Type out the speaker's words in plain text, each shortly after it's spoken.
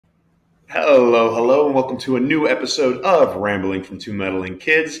Hello, and welcome to a new episode of Rambling from Two Meddling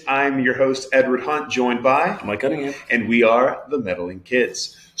Kids. I'm your host, Edward Hunt, joined by Mike Cunningham. And we are the Meddling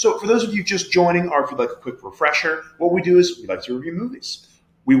Kids. So for those of you just joining, or if you'd like a quick refresher, what we do is we like to review movies.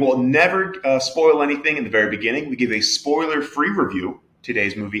 We will never spoil anything in the very beginning. We give a spoiler-free review.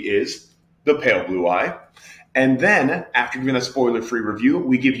 Today's movie is The Pale Blue Eye. And then, after giving a spoiler-free review,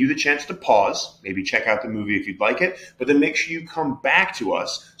 we give you the chance to pause, maybe check out the movie if you'd like it, but then make sure you come back to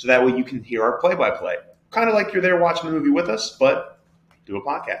us so that way you can hear our play-by-play. Kind of like you're there watching the movie with us, but do a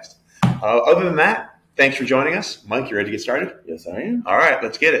podcast. Other than that, thanks for joining us. Mike, you ready to get started? Yes, I am. All right,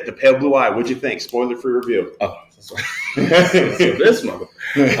 let's get it. The Pale Blue Eye, what'd you think? Spoiler-free review. Oh, that's right. So this mother.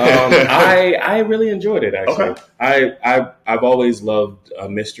 I really enjoyed it, actually. Okay. I've always loved a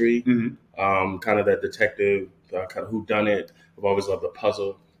mystery. Mm-hmm. Kind of that detective, kind of whodunit. I've always loved the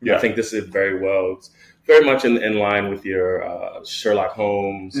puzzle. Yeah. I think this is very well. It's very much in line with your Sherlock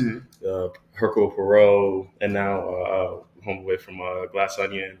Holmes, Hercule Poirot, and now homeboy from Glass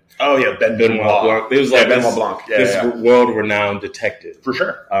Onion. Oh yeah, Benoit Blanc. It was like Benoit Blanc. This world-renowned detective for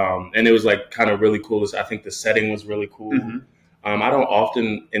sure. And it was like kind of really cool. I think the setting was really cool. Mm-hmm. I don't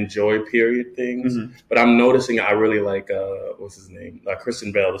often enjoy period things, but I'm noticing I really like what's his name,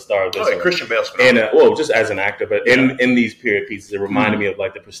 Christian Bale, the star of this. Oh, yeah, Christian Bale's and just as an actor, but in these period pieces, it reminded me of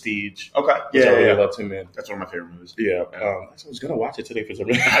like The Prestige. Okay, which I really loved him in. That's one of my favorite movies. Yeah, I was gonna watch it today for some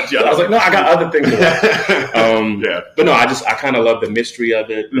reason. I was like, no, I got other things to watch. But no, I kind of love the mystery of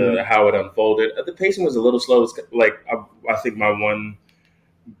it, how it unfolded. The pacing was a little slow. It's like I think my one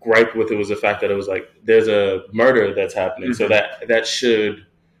gripe with it was the fact that it was like there's a murder that's happening, so that should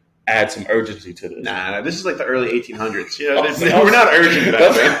add some urgency to this. Nah, this is like the early 1800s. You know, we're not urgent.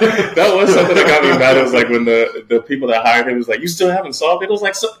 That was something that got me mad. It was like when the people that hired him was like, "You still haven't solved it." It was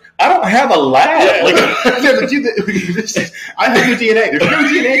like, I don't have a lab. Yeah, like, I have your DNA. There's no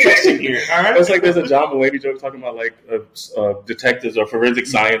DNA testing here. All right. It's like there's a John Mulaney joke talking about like detectives or forensic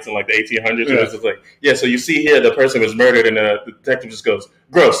science in like the 1800s. Yeah. And it's just like, so you see here the person was murdered, and the detective just goes,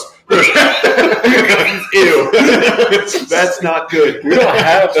 "Gross." Ew. That's not good. We don't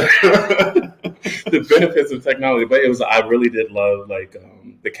have the benefits of technology, but I really did love like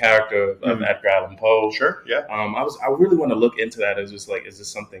the character of Edgar Allan Poe. Sure, yeah. I really want to look into that as just like, is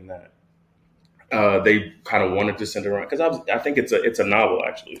this something that they kind of wanted to send around? Because I think it's a novel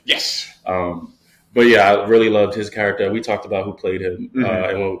actually. Yes. But yeah, I really loved his character. We talked about who played him,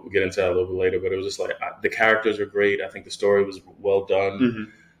 and we'll get into that a little bit later. But it was just like the characters were great. I think the story was well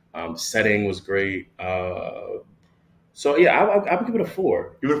done. Setting was great. So yeah, I would give it a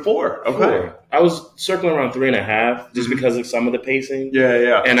 4. You were 4? Okay. 4. I was circling around 3.5 just because of some of the pacing.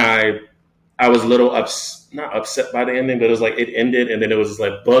 Yeah. And I was a little not upset by the ending, but it was like it ended, and then it was just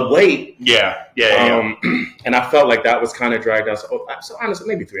like, but wait. Yeah. And I felt like that was kind of dragged out. So honestly,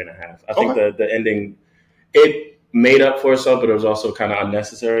 maybe 3.5. I think the ending, it made up for itself, but it was also kind of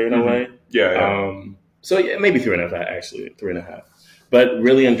unnecessary in a way. Yeah. So yeah, maybe 3.5 actually, 3.5. But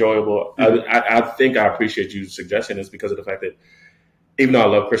really enjoyable. I think I appreciate you suggesting this because of the fact that even though I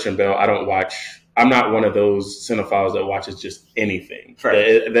love Christian Bale, I'm not one of those cinephiles that watches just anything.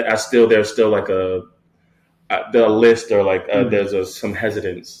 Right. There's still like the list or like there's some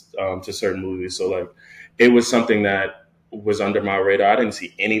hesitance to certain movies. So like it was something that was under my radar. I didn't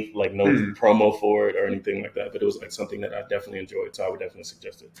see any like no promo for it or anything like that, but it was like something that I definitely enjoyed. So I would definitely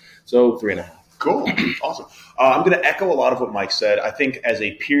suggest it. So 3.5. Cool. Awesome. I'm going to echo a lot of what Mike said. I think as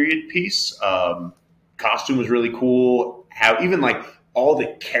a period piece, costume was really cool. How even like all the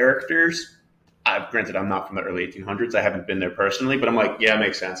characters, granted, I'm not from the early 1800s. I haven't been there personally, but I'm like, yeah, it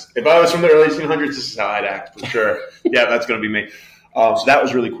makes sense. If I was from the early 1800s, this is how I'd act for sure. Yeah, that's going to be me. So that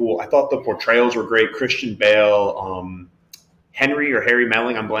was really cool. I thought the portrayals were great. Christian Bale, Harry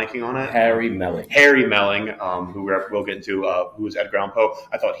Melling, I'm blanking on it. Harry Melling, who we'll get into, who was Edgar Allan Poe.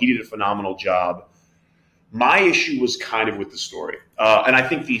 I thought he did a phenomenal job. My issue was kind of with the story. And I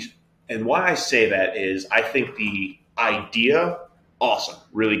think and why I say that is I think the idea, awesome,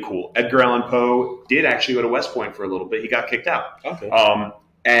 really cool. Edgar Allan Poe did actually go to West Point for a little bit. He got kicked out. Okay.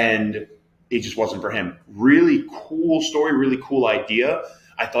 And it just wasn't for him. Really cool story, really cool idea.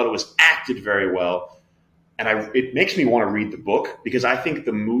 I thought it was acted very well. And it makes me want to read the book because I think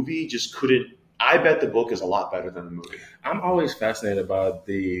the movie just couldn't. I bet the book is a lot better than the movie. I'm always fascinated about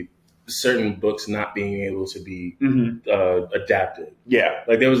the certain books not being able to be adapted. Yeah.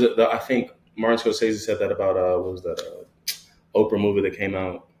 Like there was I think Martin Scorsese said that about, what was that, Oprah movie that came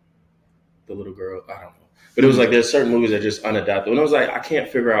out, The Little Girl, I don't know. But it was like there's certain movies that are just unadaptable. And I was like, I can't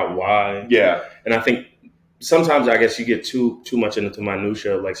figure out why. Yeah. And I think sometimes I guess you get too much into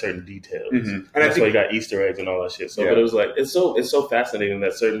minutia of like certain details, and that's why you got Easter eggs and all that shit. So, but it was like it's so fascinating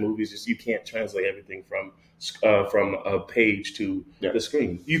that certain movies just you can't translate everything from a page to the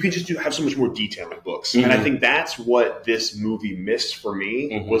screen. You can just have so much more detail in books, and I think that's what this movie missed for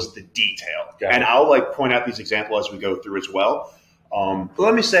me was the detail. And I'll like point out these examples as we go through as well. But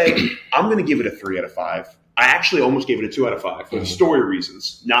let me say, I'm going to give it a 3 out of 5. I actually almost gave it a 2 out of 5 for the story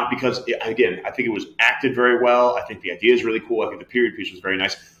reasons, not because, again, I think it was acted very well. I think the idea is really cool. I think the period piece was very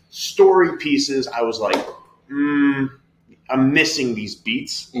nice. Story pieces, I was like, I'm missing these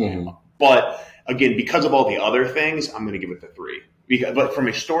beats. But again, because of all the other things, I'm going to give it the 3. But from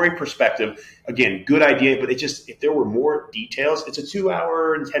a story perspective, again, good idea. But it just, if there were more details, it's a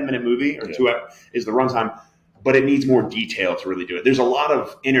 2-hour and 10-minute movie, or 2 hour is the runtime. But it needs more detail to really do it. There's a lot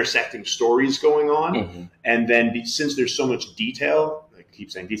of intersecting stories going on. And then since there's so much detail, I keep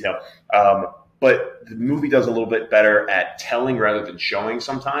saying detail, but the movie does a little bit better at telling rather than showing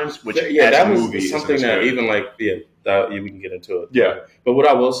sometimes, which that was something that even like, we can get into it. Yeah. But what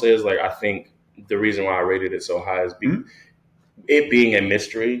I will say is like, I think the reason why I rated it so high is it being a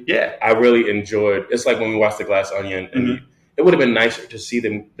mystery. Yeah. I really enjoyed, it's like when we watched The Glass Onion and it would have been nicer to see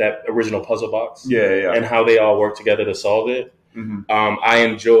that original puzzle box, and how they all work together to solve it. I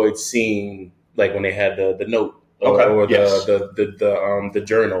enjoyed seeing like when they had the note or the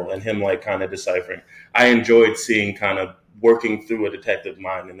journal and him like kind of deciphering. I enjoyed seeing kind of working through a detective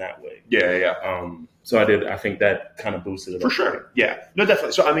mind in that way. So I think that kind of boosted it for sure. Yeah, no,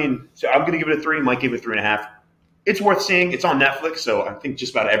 definitely. So I mean, I'm going to give it a 3. Mike gave it 3.5. It's worth seeing. It's on Netflix, so I think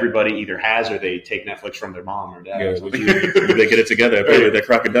just about everybody either has or they take Netflix from their mom or dad. Yeah, they get it together. They're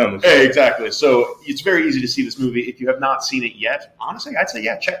cracking down. Hey, exactly. So it's very easy to see this movie. If you have not seen it yet, honestly, I'd say,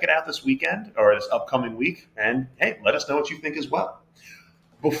 check it out this weekend or this upcoming week. And, hey, let us know what you think as well.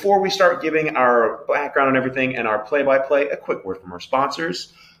 Before we start giving our background on everything and our play-by-play, a quick word from our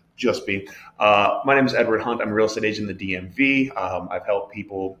sponsors. My name is Edward Hunt. I'm a real estate agent in the DMV. I've helped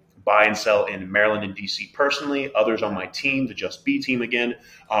people buy and sell in Maryland and DC personally. Others on my team, the Just Be team again,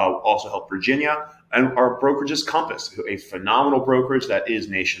 also help Virginia. And our brokerage is Compass, a phenomenal brokerage that is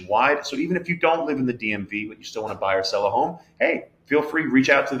nationwide. So even if you don't live in the DMV, but you still want to buy or sell a home, hey, feel free, reach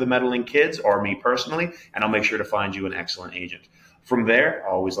out to the Meddling Kids or me personally, and I'll make sure to find you an excellent agent. From there,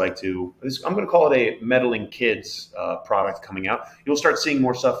 I always like to, I'm going to call it a Meddling Kids product coming out. You'll start seeing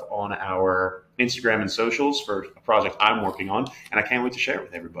more stuff on our Instagram and socials for a project I'm working on, and I can't wait to share it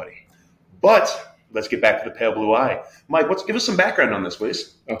with everybody. But let's get back to the Pale Blue Eye. Mike, give us some background on this,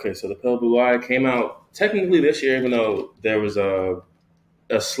 please. Okay, so the Pale Blue Eye came out technically this year, even though there was a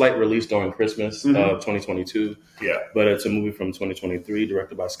slight release during Christmas of 2022. Yeah. But it's a movie from 2023,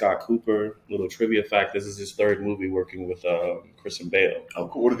 directed by Scott Cooper. Little trivia fact, this is his 3rd movie working with Christian Bale. Oh,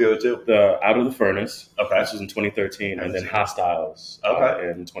 cool. What are the other 2? The Out of the Furnace. Okay. This was in 2013, and then Hostiles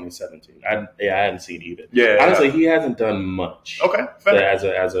in 2017. I hadn't seen either. Yeah. Honestly, he hasn't done much. Okay. As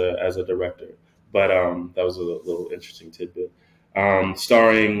a director. But that was a little interesting tidbit.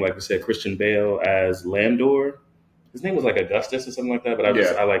 Starring, like we said, Christian Bale as Landor. His name was like Augustus or something like that, but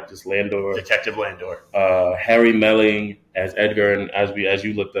I like just Landor. Detective Landor. Harry Melling as Edgar, and as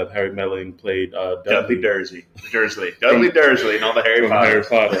you looked up, Harry Melling played Dudley Dursley. Dudley Dursley and all the Harry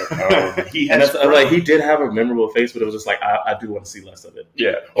Potter. He did have a memorable face, but it was just like I do want to see less of it.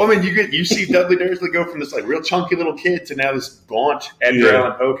 Yeah. Well, I mean, you see Dudley Dursley go from this like real chunky little kid to now this gaunt Edgar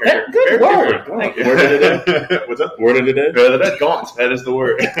Allan Poe character. Good word. Word of the day. What's up? Word of the day. Gaunt. That is the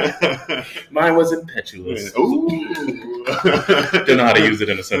word. Mine was impetuous. Ooh. Don't know how to use it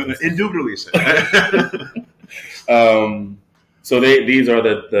in a sentence. Indubitably so. So these are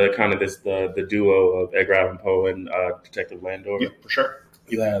the kind of the duo of Edgar Allan Poe and Detective Landor. Yeah, for sure.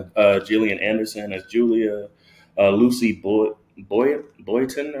 You have Gillian Anderson as Julia, Lucy Boyton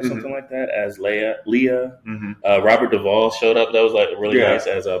or something like that as Leah. Robert Duvall showed up. That was like really nice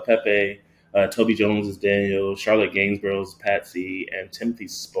as Pepe. Toby Jones as Daniel. Charlotte Gainsborough as Patsy, and Timothy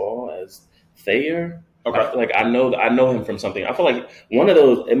Spall as Thayer. Okay. I know him from something. I feel like one of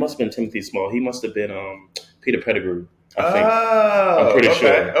those. It must have been Timothy Spall. He must have been Peter Pettigrew. I think. I'm pretty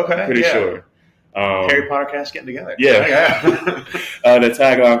sure. Okay. Pretty sure. Harry Potter cast getting together. Yeah. The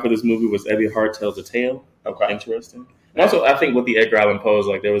tagline for this movie was "Every heart tells a tale." Okay. Interesting. And also, I think with the Edgar Allan Poe,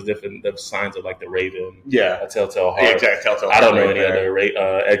 like there was signs of like the Raven, a Telltale Heart. Yeah, exactly. Telltale Heart. I don't know any other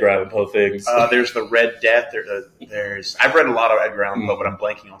Edgar Allan Poe things. There's the Red Death. There's I've read a lot of Edgar Allan Poe, but I'm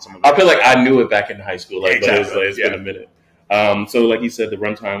blanking on some of it. I feel like I knew it back in high school, but it's been a minute. So, like you said, the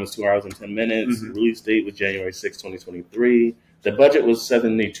runtime was 2 hours and 10 minutes. The release date was January 6, 2023. The budget was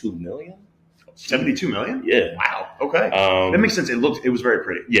 $72 million. $72 million? Yeah. Wow. Okay. That makes sense. It was very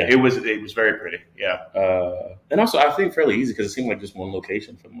pretty. Yeah. It was very pretty. Yeah. And also, I think fairly easy because it seemed like just one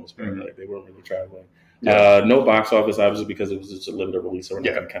location for the most part. Mm-hmm. Like they weren't really traveling. Yeah. No box office, obviously, because it was just a limited release, so we're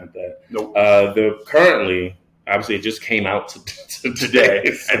not going to count that. Nope. Currently, obviously, it just came out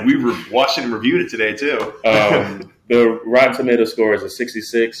today, and we watched it and reviewed it today too. The Rotten Tomato score is a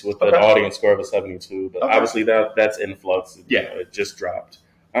 66 with an audience score of a 72, but obviously that's in flux. It just dropped.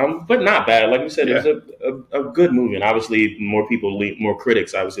 But not bad. Like we said, it was a good movie, and obviously more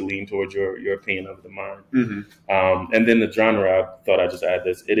critics obviously lean towards your opinion of the mine. Mm-hmm. And then the genre, I thought I'd just add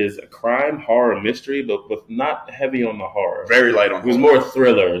this. It is a crime, horror, mystery, but with not heavy on the horror. Very light on horror. It was more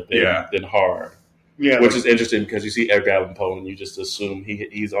thriller than horror. Yeah, which is interesting because you see Edgar Allan Poe and you just assume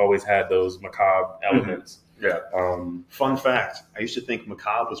he's always had those macabre elements. Yeah. Fun fact: I used to think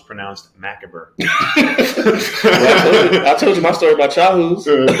macabre was pronounced macabre. I told you my story about childhoods.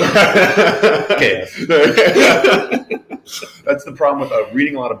 That's the problem with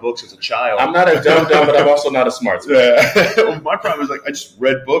reading a lot of books as a child. I'm not a dumb, but I'm also not a smart. Well, my problem is I just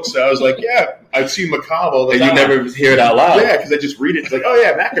read books, so I was like, I've seen macabre all the time. And you never hear it out loud. Yeah, because I just read it. It's like, oh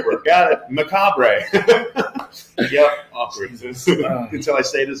yeah, macabre, got it, macabre. Yep, awkward. Until I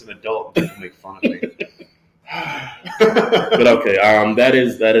say it as an adult, people make fun of me. But okay, that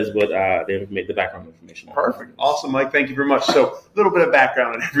is what the background information. Perfect, awesome, Mike. Thank you very much. So, a little bit of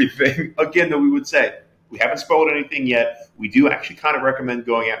background and everything. Again, though, we would say we haven't spoiled anything yet. We do actually kind of recommend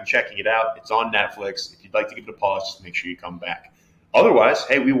going out and checking it out. It's on Netflix. If you'd like to give it a pause, just make sure you come back. Otherwise,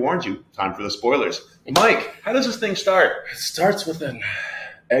 hey, we warned you. Time for the spoilers. Mike, how does this thing start? It starts with an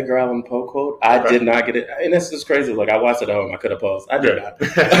Edgar Allan Poe quote. I did not get it. And that's just crazy. Like, I watched it at home. I could have paused. I did not.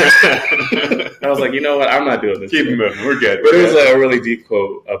 I was like, you know what? I'm not doing this. Keep it moving. We're good. But it was a really deep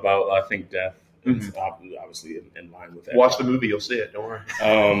quote about, I think, death. It's obviously in line with that. Watch the movie. You'll see it. Don't worry.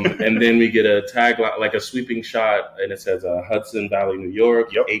 And then we get a tagline, like a sweeping shot, and it says Hudson Valley, New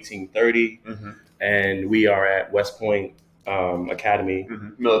York, 1830. And we are at West Point Academy.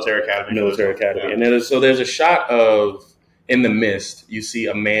 Military Academy. Yeah. And there's a shot of, in the mist, you see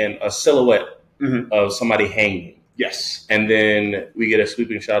a silhouette of somebody hanging. Yes. And then we get a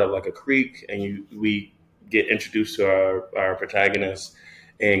sweeping shot of like a creek, and we get introduced to our protagonist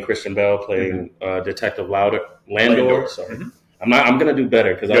and Christian Bell playing Detective Landor. Sorry. I'm gonna do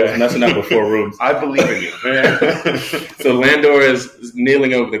better because I was messing up before rooms. I believe in you. So Landor is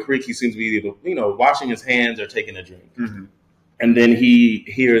kneeling over the creek. He seems to be either washing his hands or taking a drink. And then he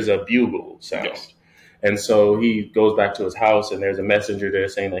hears a bugle sound. Yes. And so he goes back to his house, and there's a messenger there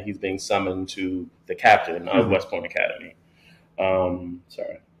saying that he's being summoned to the captain of West Point Academy.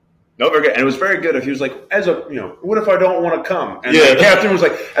 Sorry. No, very good. And it was very good. If he was like, what if I don't want to come? And the captain was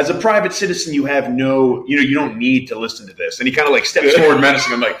like, as a private citizen, you have you don't need to listen to this. And he kind of like steps forward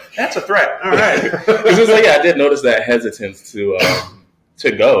menacing. I'm like, that's a threat. All right. It's just like, I did notice that hesitance to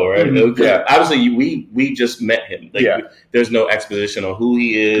go, right? Obviously, we just met him. There's no exposition on who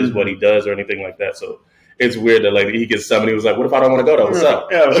he is, what he does, or anything like that. So it's weird that he gets summoned. He was like, "What if I don't want to go though? What's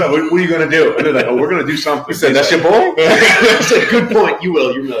up? Yeah, what's up? What are you going to do?" And they're like, "Oh, we're going to do something." He said, "That's your boy." I said, "Good point. You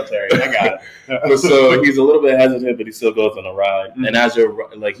will. You're military. I got it." So he's a little bit hesitant, but he still goes on a ride. And as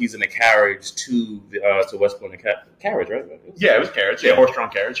he's in a carriage to West Point, carriage, right? Yeah, it was carriage. Yeah, horse-drawn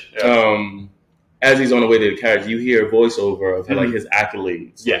carriage. Yeah. As he's on the way to the carriage, you hear a voiceover of his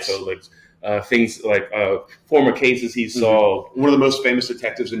accolades. Yes. So things like former cases he solved. One of the most famous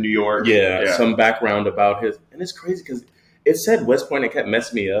detectives in New York. Yeah. Some background about his. And it's crazy because it said West Point. It kept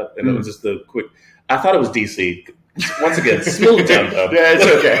messing me up. And it was just I thought it was D.C. Once again, smooth dum-dum. Yeah, it's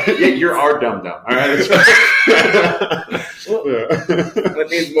okay. Yeah, you're our dum-dum. All right? What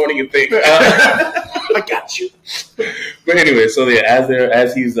needs more than you think? I got you. But anyway, so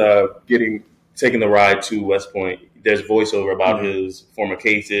as he's taking the ride to West Point, there's voiceover about his former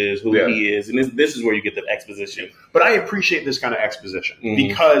cases, who he is, and this is where you get the exposition. But I appreciate this kind of exposition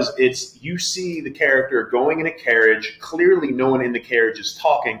because you see the character going in a carriage. Clearly, no one in the carriage is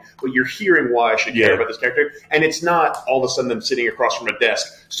talking, but you're hearing why I should care about this character. And it's not all of a sudden them sitting across from a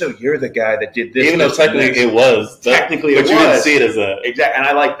desk. So you're the guy that did this. Even though technically it was. But you didn't see it as a... Exactly, and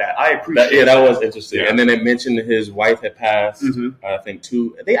I like that. I appreciate that. That was interesting. Yeah. And then they mentioned his wife had passed, I think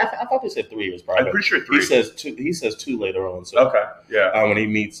 2... I thought they said 3 years prior. I'm pretty sure 3. He says 2 later on. So, okay, yeah. When he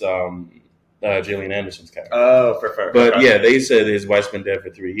meets Gillian Anderson's character. Oh, fair. But they said his wife's been dead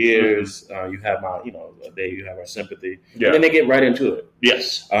for 3 years. You have you have our sympathy. Yeah. And then they get right into it.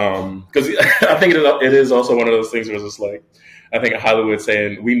 Yes. Because I think it is also one of those things where it's just like, I think Hollywood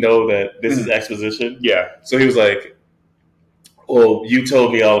saying, we know that this is exposition. Yeah. So he was like, well, you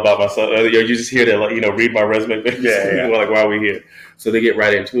told me all about myself. You're just here to read my resume. Yeah. Like, why are we here? So they get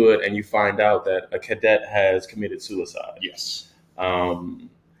right into it, and you find out that a cadet has committed suicide. Yes.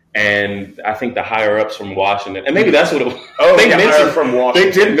 And I think the higher ups from Washington, and maybe that's what it was. They mentioned from Washington.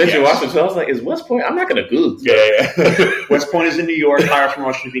 They did mention Washington. So I was like, is West Point? I'm not going to Google. Yeah. West Point is in New York. Higher from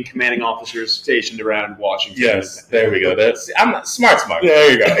Washington being commanding officers stationed around Washington. Yes, there we go. I'm not smart.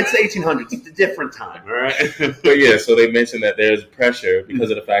 There you go. It's the 1800s. It's a different time, all right? But yeah, so they mentioned that there's pressure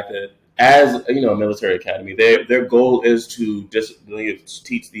because of the fact that, as a military academy, their goal is to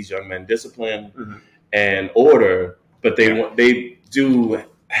teach these young men discipline and order, but they do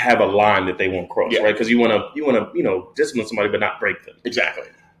have a line that they won't cross, right? Because you want to discipline somebody but not break them. Exactly.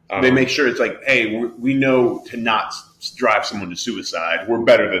 They make sure it's like, hey, we know to not drive someone to suicide. We're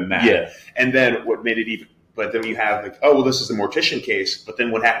better than that. Yeah. And then what made it even, but then you have like, oh, well, this is the mortician case, but then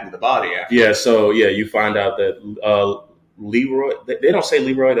what happened to the body after? Yeah. So you find out that Leroy, they don't say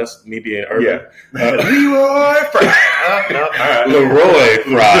Leroy. That's me being urban. Yeah. Leroy Fry.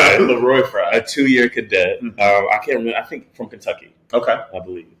 Leroy Fry. A 2-year cadet. I can't remember. I think from Kentucky. Okay. I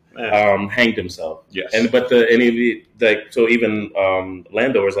believe. Hanged himself. Yes. So even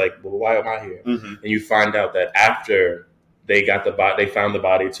Landor was like, well, why am I here? And you find out that after they got the body, they found the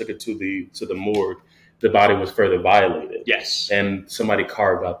body, took it to the morgue, the body was further violated. Yes. And somebody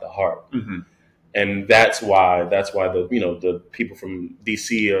carved out the heart. And that's why the people from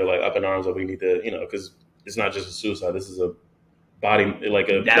DC are like up in arms that we need to, because it's not just a suicide. This is a body,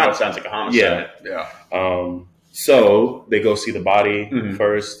 now it sounds like a homicide. Yeah. So they go see the body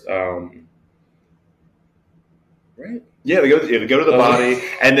first, right? Yeah, they go to the body,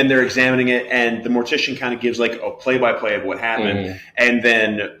 and then they're examining it, and the mortician kind of gives like a play-by-play of what happened, and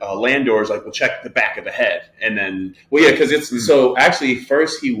then Landor's like, "We'll check the back of the head," and then because it's so actually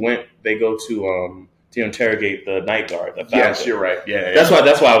first they go to interrogate the night guard. Yes, you're right. Yeah, that's why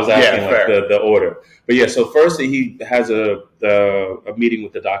I was asking the order. But so first he has a meeting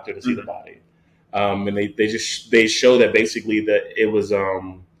with the doctor to see the body. And they show that basically that it was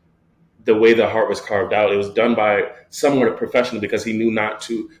the way the heart was carved out. It was done by someone professional because he knew not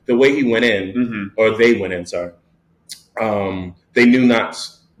to. The way he went in, or they went in. Sorry, they knew not.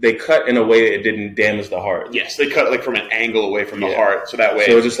 They cut in a way that it didn't damage the heart. Yes, they cut like from an angle away from the heart, so that way.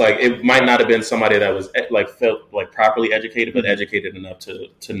 So it's just like it might not have been somebody that was felt like properly educated, but educated enough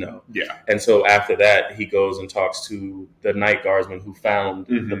to know. Yeah. And so after that, he goes and talks to the night guardsman who found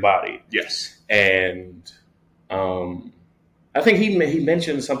the body. Yes. And I think he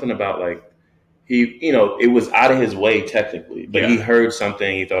mentioned something about like it was out of his way technically, but he heard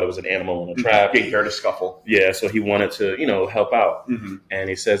something. He thought it was an animal in a trap. He heard a scuffle. Yeah, so he wanted to help out. And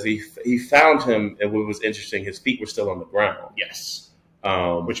he says he found him, and what was interesting, his feet were still on the ground. Yes.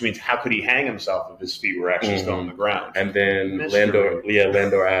 Which means how could he hang himself if his feet were actually still on the ground? And then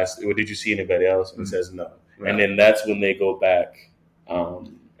Landor asked, well, did you see anybody else? And he says no. Right. And then that's when they go back.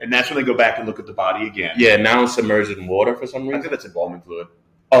 And that's when they go back and look at the body again. Yeah, now it's submerged in water for some reason. I think that's embalming fluid.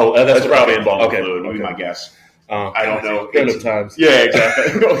 Oh, that's probably embalming fluid, would be my guess. I don't know. Times. Yeah,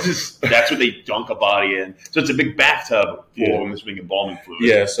 exactly. That's what they dunk a body in. So it's a big bathtub full of this big embalming fluid.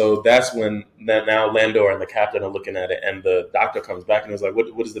 Yeah, so that's when now Landor and the captain are looking at it, and the doctor comes back and is like,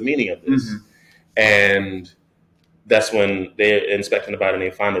 what is the meaning of this? And that's when they're inspecting the body and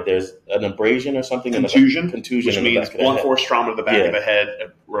they find that there's an abrasion or something. Contusion, which means blunt force trauma to the back of the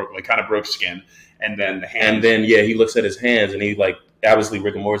head, kind of broke skin. And then the hands. And then, he looks at his hands and he obviously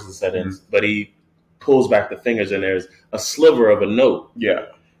rigor mortis set in, but he pulls back the fingers and there's a sliver of a note. Yeah.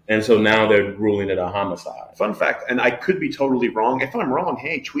 And so now they're ruling it a homicide. Fun fact, and I could be totally wrong. If I'm wrong,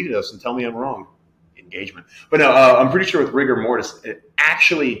 hey, tweet at us and tell me I'm wrong. Engagement. But no, I'm pretty sure with rigor mortis, it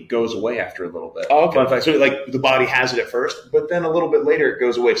actually goes away after a little bit. Oh, okay. Fun fact. So the body has it at first, but then a little bit later it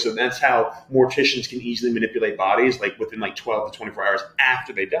goes away. So that's how morticians can easily manipulate bodies, within 12 to 24 hours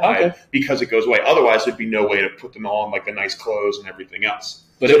after they die, because it goes away. Otherwise, there'd be no way to put them all in the nice clothes and everything else.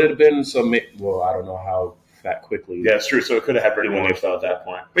 But it would have been I don't know how that quickly. Yeah, it's true. So it could have had pretty long at that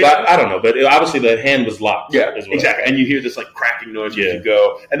point. But I don't know. But obviously the hand was locked. Yeah, as well. Exactly. And you hear this cracking noise as you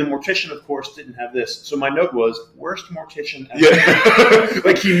go. And the mortician, of course, didn't have this. So my note was worst mortician ever.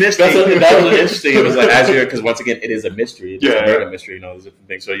 Yeah. He missed. That was interesting. It was because once again it is a mystery. It's a murder mystery. There's different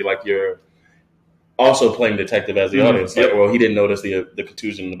things. So you're also playing detective as the audience. He didn't notice the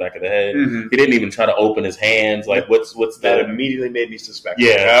contusion in the back of the head. He didn't even try to open his hands. What's that? That immediately made me suspect.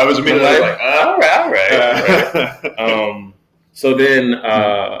 Yeah, I was immediately all right. So then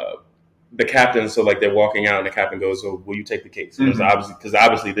the captain, they're walking out, and the captain goes, "So will you take the case?" Because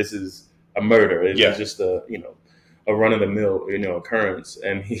obviously this is a murder. It's just a run of the mill occurrence,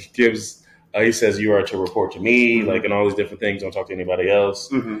 and he gives he says, "You are to report to me," like, and all these different things. Don't talk to anybody else.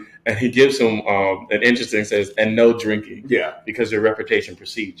 And he gives him an interesting says, "And no drinking, because your reputation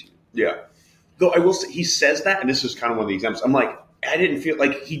precedes you." Yeah. Though I will say, he says that, and this is kind of one of the examples. I'm like, I didn't feel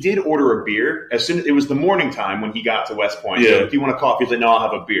like he did order a beer as soon as it was the morning time when he got to West Point. So if you want a coffee, he's like, no, I'll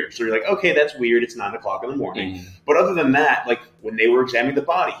have a beer. So you're like, okay, that's weird. It's 9 o'clock in the morning. But other than that, like when they were examining the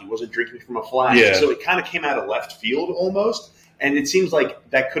body, he wasn't drinking from a flask. So it kind of came out of left field almost. And it seems like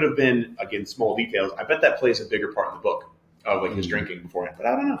that could have been, again, small details. I bet that plays a bigger part in the book of like his drinking beforehand. But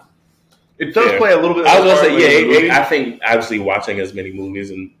I don't know. It does play a little bit. I was going to say, I think obviously watching as many movies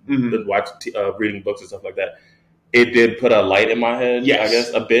and reading books and stuff like that, it did put a light in my head, I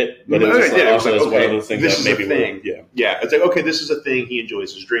guess, a bit. But it was just also one of those things that maybe thing. It's like, okay, this is a thing. He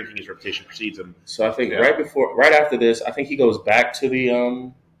enjoys his drinking. His reputation precedes him. So I think right after this, I think he goes back to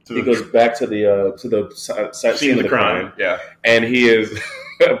the scene of the crime. And he is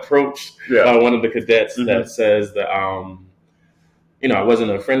approached by one of the cadets that says that I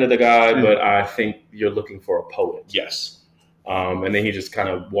wasn't a friend of the guy, but I think you're looking for a poet. Yes. And then he just kind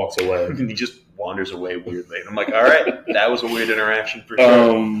of walks away. And he just wanders away weirdly. And I'm like, all right, that was a weird interaction for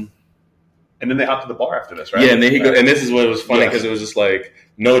sure. And then they hop to the bar after this, right? Yeah, and then he goes, and this is what was funny because it was just like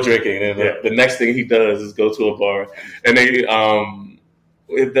no drinking. And the next thing he does is go to a bar, and they,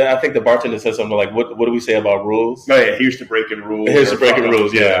 I think the bartender says something like, "What do we say about rules?" Oh yeah, here's to breaking rules. Here's to breaking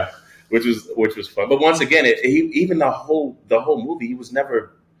rules. Yeah, which was fun. But once again, even the whole movie, he was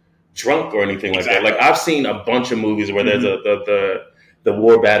never drunk or anything like that. Like I've seen a bunch of movies where there's the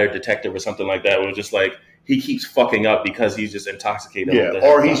war battered detective or something like that, where it's just like he keeps fucking up because he's just intoxicated.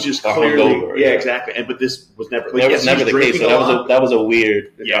 Or he's just clearly exactly. And but this was never that was never the case. So that was a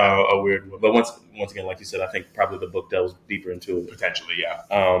weird one. But once again, like you said, I think probably the book delves deeper into it potentially.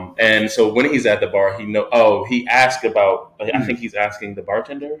 And so when he's at the bar, he asked about. I think he's asking the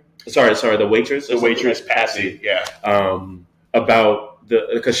bartender. Sorry, the waitress. The waitress, Patsy. About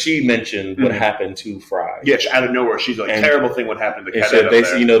because she mentioned what happened to Fry. Yeah, out of nowhere, she's like, terrible thing what happened to the cadet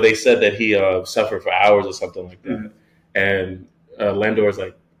they said that he suffered for hours or something like that. And Landor's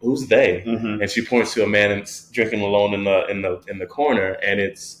like, who's they? And she points to a man drinking alone in the corner, and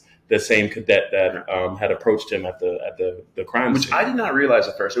it's the same cadet that had approached him at the crime scene. Which I did not realize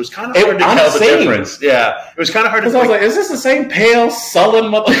at first. It was kind of hard to tell the difference. Yeah, it was kind of hard to tell. I was like, is this the same pale,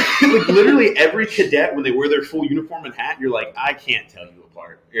 sullen mother? Like literally every cadet, when they wear their full uniform and hat, you're like, I can't tell you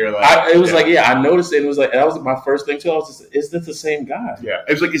apart. You're like, I noticed it. And it was like, that was my first thing too. I was just, is this the same guy? Yeah,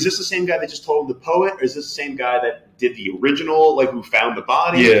 it was like, is this the same guy that just told him the poet, or is this the same guy that did the original, like who found the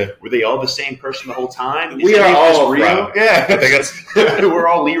body? Yeah, were they all the same person the whole time? We are all real. Yeah, we're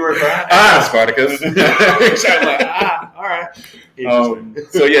all Leroy Brown. Spartacus. Exactly. Like, all right.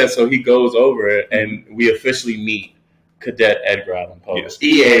 So he goes over it, and we officially meet Cadet Edgar Allan Poe. Yes.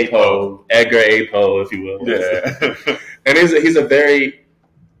 E.A. Poe, Edgar A. Poe, if you will. Yeah. And he's a very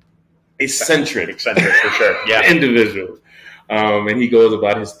eccentric for sure. Yeah. Individual. And he goes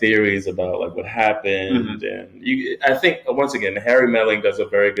about his theories about like what happened, and I think once again Harry Meddling does a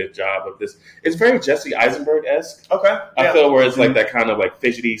very good job of this. It's very Jesse Eisenberg-esque. Okay, I feel where it's like that kind of like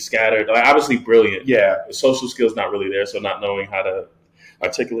fidgety, scattered, like obviously brilliant. Yeah, the social skills not really there, so not knowing how to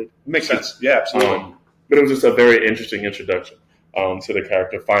articulate makes sense. Yeah, absolutely. But it was just a very interesting introduction to the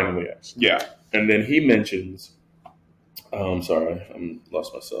character. Finally, yeah, and then he mentions. Sorry, I'm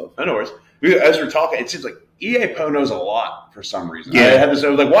lost myself. No worries. As we're talking, it seems like E.A. Poe knows a lot for some reason. Yeah, I was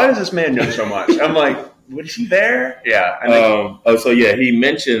like, why does this man know so much? I'm like, was he there? Yeah. He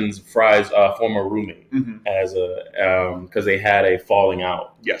mentions Fry's former roommate as because they had a falling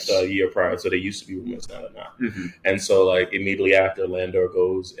out. Yes. A year prior, so they used to be roommates, now they're not. And so, like immediately after, Landor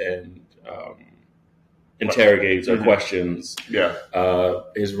goes and interrogates or questions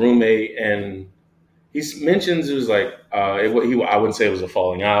his roommate, and he mentions it was like I wouldn't say it was a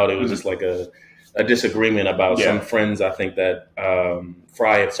falling out. It was just like a disagreement about some friends. I think that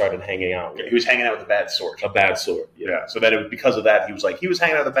Fry had started hanging out with. He was hanging out with a bad sort. A bad sort. Yeah. So that it was because of that. He was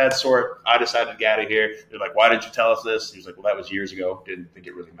hanging out with a bad sort. I decided to get out of here. They're like, why didn't you tell us this? He was like, well, that was years ago. Didn't think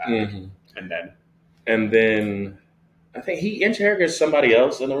it really mattered. And then I think he interrogates somebody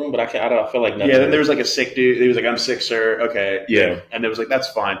else in the room, but I feel like nothing. Yeah, then there was like a sick dude. He was like, I'm sick, sir. Okay. Yeah. And there was like, that's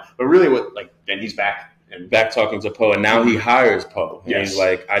fine. But really then he's back. And back talking to Poe, and now he hires Poe. And he's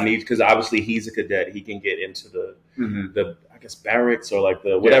like, because obviously he's a cadet. He can get into the I guess barracks or like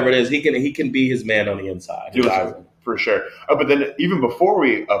the whatever it is. He can be his man on the inside. For sure. But then even before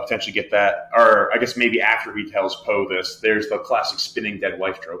we potentially get that, or I guess maybe after he tells Poe this, there's the classic spinning dead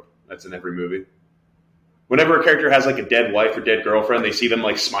wife trope that's in every movie. Whenever a character has like a dead wife or dead girlfriend, they see them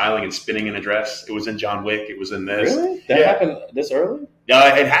like smiling and spinning in a dress. It was in John Wick. It was in this. Really? That happened this early?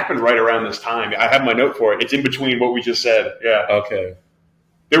 Yeah, it happened right around this time. I have my note for it. It's in between what we just said. Yeah. Okay.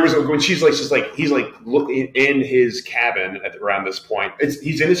 There was when she's like, just like he's like looking in his cabin at around this point.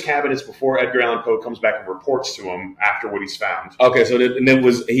 He's in his cabin. It's before Edgar Allan Poe comes back and reports to him after what he's found. Okay, so then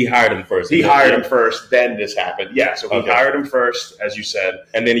he hired him first. He hired him first. Then this happened. Yeah, so he hired him first, as you said,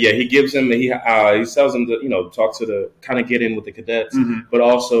 and then he gives him he tells him to talk to the kind of get in with the cadets, but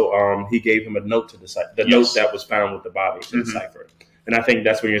also he gave him a note to decipher the note that was found with the body to decipher. And I think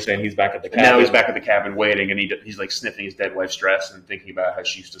that's when you're saying he's back at the cabin. And now he's back at the cabin waiting, and he's like sniffing his dead wife's dress and thinking about how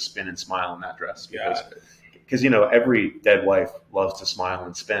she used to spin and smile in that dress. Because every dead wife loves to smile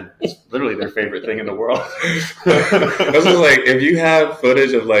and spin. It's literally their favorite thing in the world. This is like if you have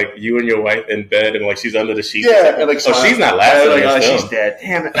footage of like you and your wife in bed and like she's under the sheets. Yeah, and like she's not laughing. Like, she's dead.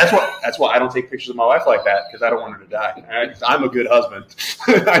 Damn it. That's why I don't take pictures of my wife like that, because I don't want her to die. Right? I'm a good husband.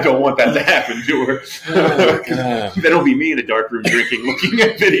 I don't want that to happen to her. Oh, God. Then it'll be me in a dark room drinking, looking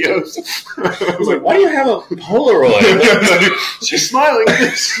at videos. I was like, why do you have a Polaroid? She's smiling.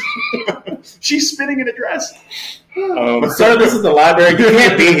 She's spinning in a dress. Sir, this is the library. You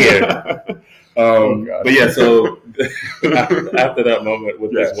can't be here. But yeah, so after that moment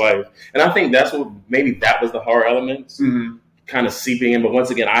with his wife, and I think that's what maybe that was the horror elements kind of seeping in. But once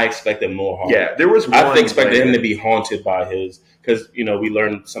again, I expected more horror. Yeah, there was. I expected him to be haunted by his, because we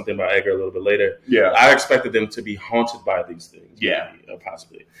learned something about Edgar a little bit later. Yeah, I expected them to be haunted by these things. Yeah, maybe,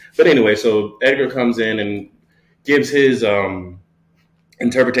 possibly. But anyway, so Edgar comes in and gives his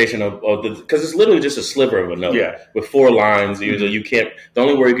interpretation of the, because it's literally just a sliver of a note with 4 lines. Usually you can't, the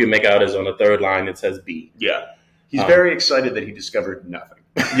only word you can make out is on the 3rd line. It says B. Yeah. He's very excited that he discovered nothing.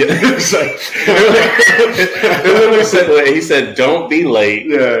 Yeah. It literally said, he said, don't be late.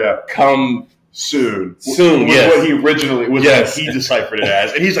 Yeah. Come soon. Soon, was what he originally was. What he deciphered it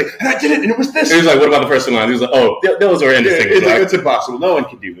as. And he's like, and I did it, and it was this. He was like, what about the first 2 lines? He was like, oh, those are interesting. It's impossible. No one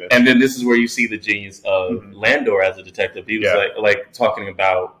can do this. And then this is where you see the genius of Landor as a detective. He was like talking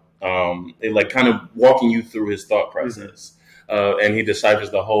about, like kind of walking you through his thought process. And he deciphers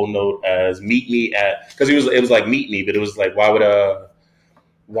the whole note as meet me at, because it was like meet me, but it was like, why would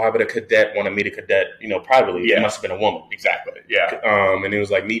a cadet want to meet a cadet, privately? Yeah. It must have been a woman. Exactly. Yeah. And it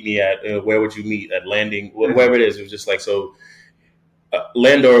was like, meet me at, where would you meet? At landing, wherever it is. It was just like, so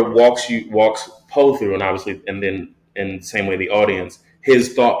Landor walks Poe through, and obviously, and then in the same way, the audience,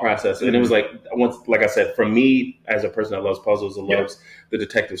 his thought process. And it was like, like I said, for me, as a person that loves puzzles and loves the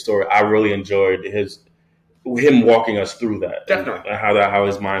detective story, I really enjoyed him walking us through that. Definitely. And how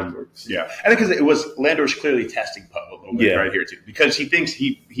his mind works. Yeah. And because it was Landor's clearly testing Poe a little bit right here too. Because he thinks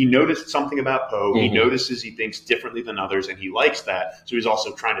he noticed something about Poe. He notices he thinks differently than others, and he likes that. So he's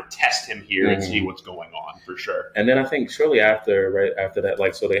also trying to test him here and see what's going on for sure. And then I think shortly after that,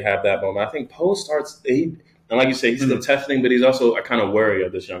 like, so they have that moment, I think Poe starts, and like you say, he's still testing, but he's also a kind of wary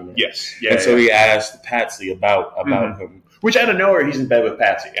of this young man. Yes. Yeah. And so he asked Patsy about him. Which out of nowhere, he's in bed with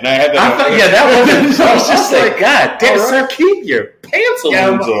Patsy, and I had that. That was. I was just like, God damn, sir, keep your pants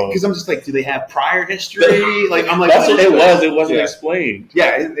on. Because I'm just like, do they have prior history? Like, I'm like, that's what it was. It wasn't explained.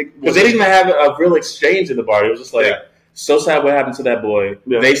 Yeah, because they didn't even have a real exchange in the bar. It was just like, so sad what happened to that boy.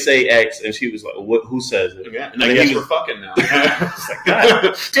 Yeah. They say X, and she was like, "Who says it?" Yeah, and I guess we're fucking now. It's like,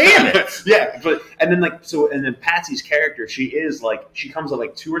 God damn it. Yeah, and then Patsy's character, she is like, she comes up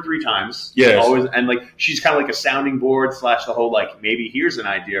like 2 or 3 times. Yeah, always, and like she's kind of like a sounding board / the whole like, maybe here's an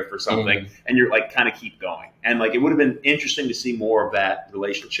idea for something, and you're like kind of keep going. And like, it would have been interesting to see more of that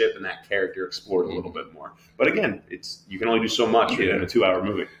relationship and that character explored a little bit more. But again, you can only do so much in a 2-hour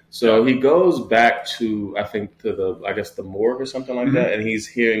movie. So he goes back to, I think, to the morgue or something like that, and he's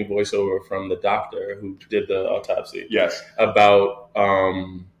hearing voiceover from the doctor who did the autopsy. Yes. About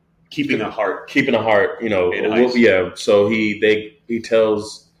keeping a heart. So he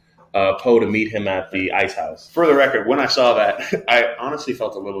tells Poe to meet him at the ice house. For the record, when I saw that, I honestly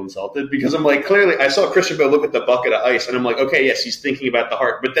felt a little insulted, because I'm like, clearly, I saw Christian Bale look at the bucket of ice, and I'm like, okay, yes, he's thinking about the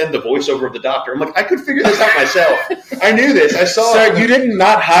heart. But then the voiceover of the doctor, I'm like, I could figure this out myself. I knew this. I saw. Sir, you did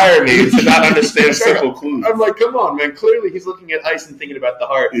not hire me to not understand simple clues. I'm like, come on, man. Clearly, he's looking at ice and thinking about the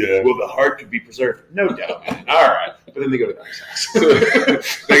heart. Yeah. Well, the heart could be preserved. No doubt, man. All right. But then they go to the ice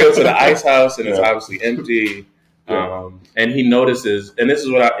house. They go to the ice house, and it's obviously empty. And he notices, and this is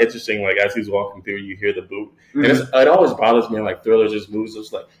what interesting, like, as he's walking through, you hear the boot. And it always bothers me, like, thrillers just moves.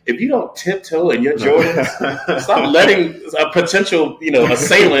 It's like, if you don't tiptoe in your Jordans, stop letting a potential,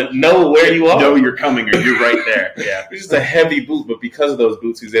 assailant know where you are. Know you're coming, or you're right there. Yeah. It's just a heavy boot, but because of those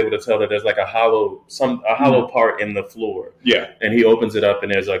boots, he's able to tell that there's like a hollow part in the floor. Yeah. And he opens it up,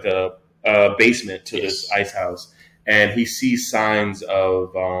 and there's like basement to this ice house, and he sees signs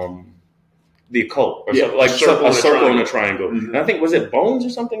of the occult, or something, like a circle and a triangle. And I think, was it bones or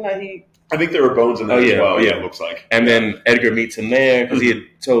something that he? I think there were bones in there as well. Yeah, it looks like. And then Edgar meets him there because he had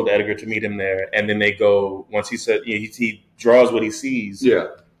told Edgar to meet him there. And then they go, once he said, he draws what he sees. Yeah.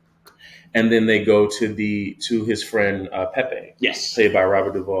 And then they go to his friend Pepe. Yes. Played by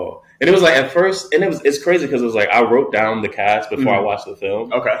Robert Duvall. And it was like, at first, and it's crazy because it was like, I wrote down the cast before I watched the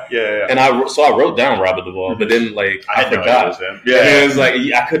film. Okay. Yeah. And I wrote down Robert Duvall, but then like I forgot. No, him. Yeah. And it was like,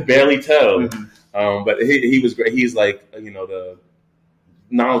 I could barely tell. But he was great. He's like, the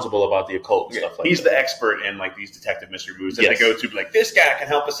knowledgeable about the occult and stuff like that. He's the expert in like these detective mystery movies that they go to, be like, this guy can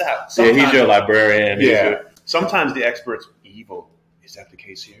help us out. Sometimes, he's your librarian. Yeah. Sometimes the expert's evil. Is that the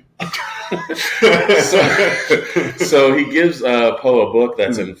case here? so he gives Poe a book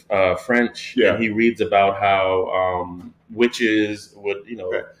that's in French, and he reads about how witches would,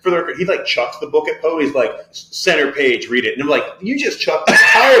 For the record, he like chucks the book at Poe. He's like, center page, read it. And I'm like, you just chucked the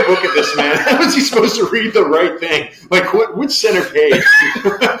entire book at this man. How is he supposed to read the right thing? Like, which center page?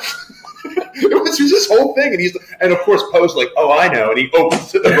 It was this whole thing, and of course Poe's like, oh, I know, and he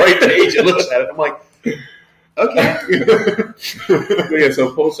opens to the right page and looks at it. I'm like, okay.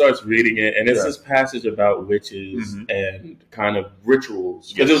 So Poe starts reading it, and it's this passage about witches and kind of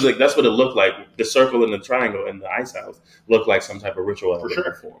rituals. Because it was like, that's what it looked like. The circle and the triangle in the ice house looked like some type of ritual. For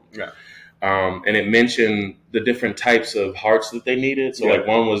sure. Form. Yeah. And it mentioned the different types of hearts that they needed. So like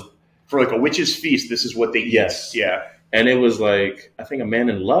one was for like a witch's feast. This is what they eat. Yes. Yeah. And it was like, I think, a man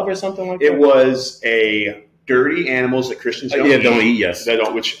in love or something like that. It was a dirty animals that Christians don't eat. Don't eat, yes. They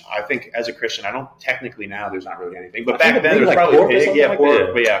don't, which I think as a Christian, I don't technically now, there's not really anything. But back then, there was like probably pork a pig. Yeah,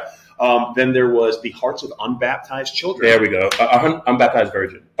 pork. But yeah. Then there was the hearts of unbaptized children. There we go. Unbaptized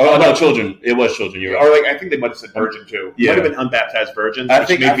virgin. Oh, no, children. It was children. You're right. Or like, I think they might have said virgin too. Yeah. Might have been unbaptized virgins. I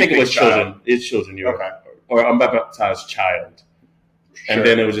think it was children. It's children. You're right. Or unbaptized child. Sure. And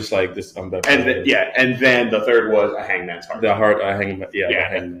then it was just like this unbaptized. And then the third was a hangman's heart. The heart, a hangman. Yeah, the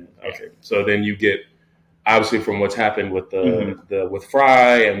hangman. Okay. So then you get, obviously, from what's happened with with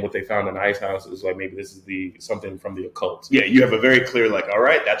Fry and what they found in the ice house, is like, maybe this is something from the occult. Yeah, you have a very clear, like, all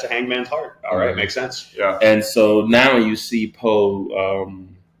right, that's a hangman's heart. All right, makes sense. Yeah. And so now you see Poe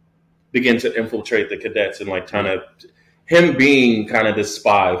begin to infiltrate the cadets and like trying to, him being kind of this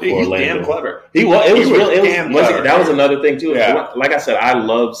spy for He's Landor. Damn clever. He was. It was really. That was another thing too. Yeah. Like I said, I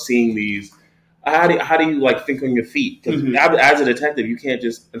love seeing these. How do you like think on your feet? Because as a detective, you can't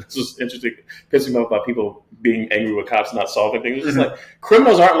just. This was interesting, pissing me off about people being angry with cops not solving things. It's just like,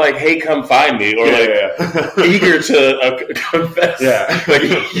 criminals aren't like, "Hey, come find me," or eager to confess. Yeah, like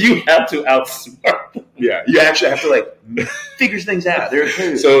you have to outsmart them. Yeah, you actually have to like figure things out. So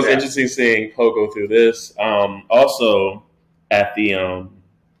it's interesting seeing Poe go through this. Also, at the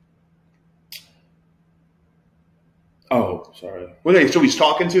Oh, sorry. Well, so he's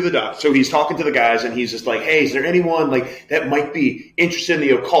talking to the doc. So he's talking to the guys, and he's just like, "Hey, is there anyone like that might be interested in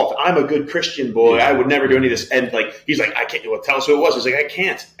the occult? I'm a good Christian boy. I would never do any of this." And like, he's like, "I can't. Well, tell us who it was." He's like, "I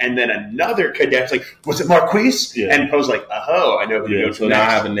can't." And then another cadet's like, "Was it Marquise?" Yeah. And Poe's like, "Oh, I know who you go to." So now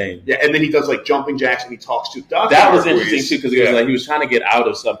I have a name. Yeah, and then he does like jumping jacks, and he talks to Dr. That was Marquise. interesting too, because he was like, he was trying to get out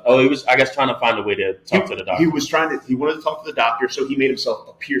of something. Oh, he was, I guess, trying to find a way to talk to the doctor. He wanted to talk to the doctor, so he made himself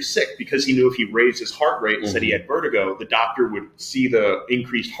appear sick because he knew if he raised his heart rate and said he had vertigo, the doctor would see the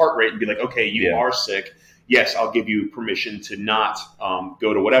increased heart rate and be like, "Okay, you are sick. Yes, I'll give you permission to not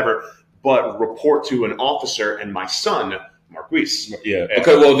go to whatever, but report to an officer and my son, Marquise." Yeah.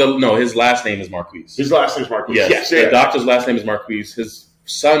 Okay. Well, no, his last name is Marquise. His last name is Marquise. Yes. The doctor's last name is Marquise. His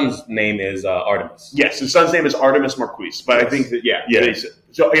son's name is Artemis. Yes, his son's name is Artemis Marquise. But I think that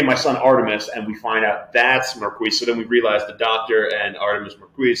so my son Artemis, and we find out that's Marquise. So then we realize the doctor and Artemis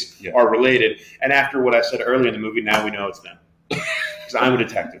Marquise are related. And after what I said earlier in the movie, now we know it's them. Because I'm a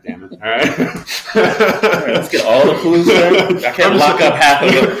detective, damn it. All right? Let's get all the clues there. I can't lock up half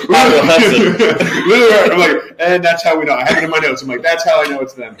of the Hudson. I'm like, and that's how we know. I have it in my notes. I'm like, that's how I know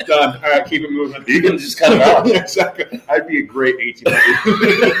it's them. Done. All right, keep it moving. You can just cut it off. Exactly. I'd be a great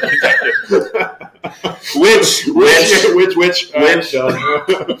 1800 detective. Which.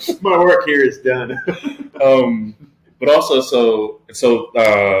 My work here is done. But also,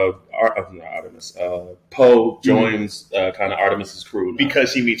 Artemis. Poe joins kind of Artemis's crew now.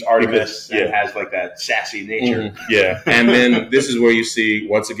 Because he meets Artemis and has like that sassy nature. Yeah, and then this is where you see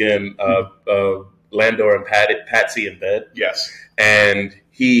once again Landor and Patsy in bed. Yes, and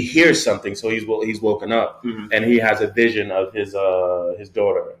he hears something, so he's woken up, and he has a vision of his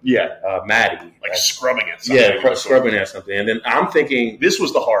daughter, Maddie, like scrubbing at something. Yeah, scrubbing at something. And then I'm thinking this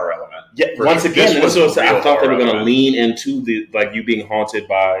was the horror element. Yeah, once again, I thought they were going to lean into the you being haunted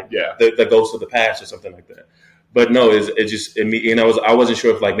by the ghost of the past or something like that. But no, I wasn't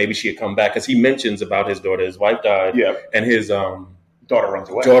sure if maybe she had come back, because he mentions about his daughter. His wife died, and his daughter runs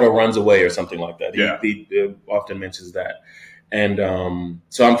away. Or something like that. He often mentions that. And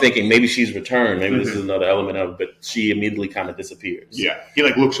so I'm thinking maybe she's returned. Maybe this is another element of it, but she immediately kind of disappears. Yeah. He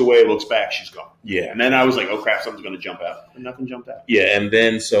looks away, looks back, she's gone. Yeah. And then I was like, oh crap, something's going to jump out. And nothing jumped out. Yeah. And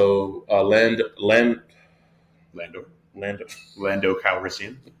then so Landor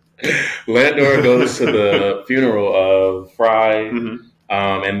Calrissian. Landor goes to the funeral of Fry,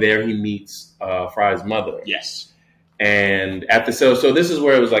 and there he meets Fry's mother. Yes. And so this is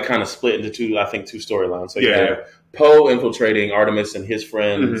where it was kind of split into two storylines. So you have Poe infiltrating Artemis and his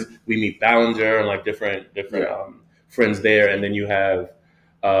friends. We meet Ballinger and different friends there, and then you have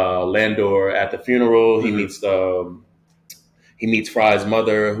Landor at the funeral. He meets Fry's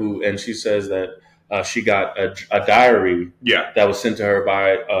mother, and she says that she got a diary that was sent to her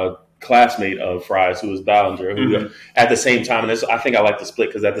by a classmate of Fry's, who was Ballinger, who at the same time, and I think I like to split,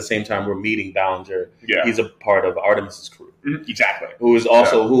 because at the same time we're meeting Ballinger. He's a part of Artemis's crew. Exactly. Who is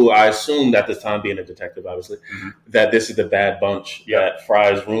also, who I assumed at this time, being a detective, obviously, that this is the bad bunch that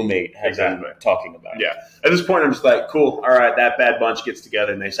Fry's roommate had been talking about. Yeah. At this point, I'm just like, cool, all right, that bad bunch gets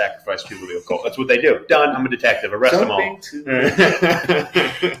together and they sacrifice people to the occult. That's what they do. Done. I'm a detective. Arrest them all.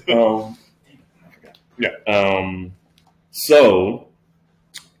 So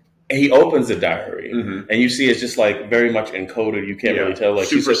he opens the diary, and you see it's just very much encoded. You can't really tell.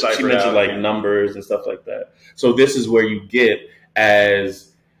 She mentioned numbers and stuff like that. So this is where you get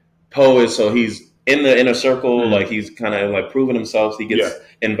as Poe is. So he's in the inner circle, he's kind of proving himself. He gets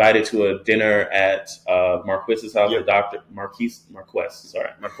invited to a dinner at Marquis's house. The doctor Marquis.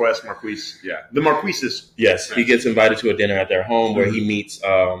 Yeah, the Marquises. Yes, he gets invited to a dinner at their home where he meets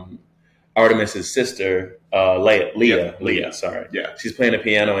Artemis's sister, Leah. Sorry. Yeah. She's playing the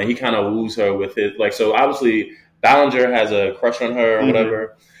piano, and he kind of woos her with his so obviously Ballinger has a crush on her or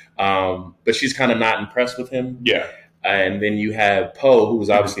whatever, but she's kind of not impressed with him. Yeah. And then you have Poe, who's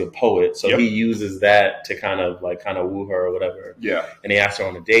obviously a poet, so he uses that to kind of woo her or whatever. Yeah. And he asks her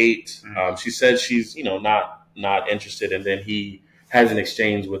on a date. She says she's not interested, and then he has an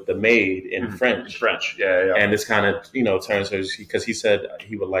exchange with the maid in French. And this kind of turns her, because he said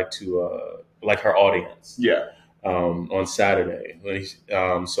he would like to her audience. Yeah. On Saturday,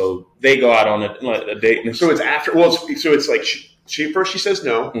 so they go out on a date. So it's after. Well, so it's she says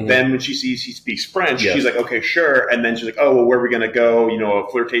no. Then when she sees he speaks French, she's like, okay, sure. And then she's like, oh, well, where are we going to go? A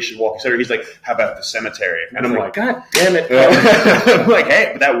flirtation walk, etc. He's like, how about the cemetery? And I'm like, God damn it. I'm like, hey,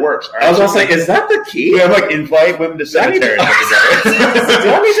 but that works. Right, I was also like, is that the key? Yeah, I'm invite women to cemeteries. Do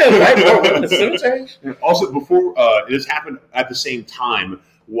I need to invite more women to cemeteries? Also, before this happened at the same time,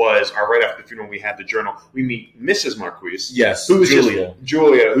 was right after the funeral, we had the journal. We meet Mrs. Marquise. Yes, who's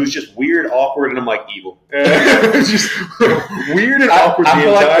Julia, who's just weird, awkward, and I'm like, evil. Just weird and awkward. I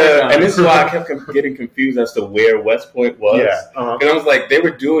feel and this is why I kept getting confused as to where West Point was. Yeah, and I was like, they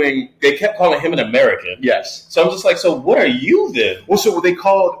kept calling him an American. Yes. So I'm just like, so what are you then? Well, so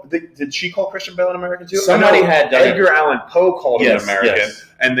did she call Christian Bale an American too? Somebody had done Edgar Allan Poe called him an American. Yes.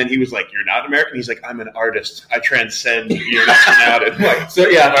 And then he was like, "You're not American." He's like, "I'm an artist. I transcend your nationality."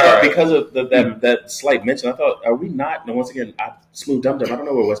 Because of that slight mention, I thought, "Are we not?" No, once again, I smooth dumped him. I don't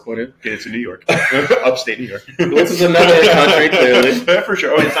know where West Point is. It's in New York, upstate New York. This is another country, clearly. For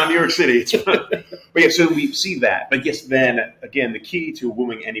sure. Oh, it's not New York City. It's fun. But yeah, so we see that. But yes, then again, the key to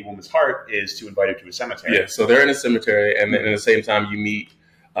wooing any woman's heart is to invite her to a cemetery. Yeah. So they're in a cemetery, and then at the same time, you meet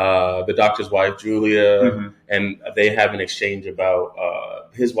the doctor's wife, Julia, and they have an exchange about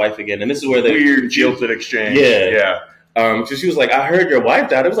his wife again. And this is where they weird jilted exchange. Yeah. So she was like, "I heard your wife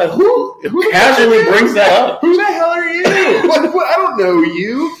died." It was like, who casually brings that up? Who the hell are you? I don't know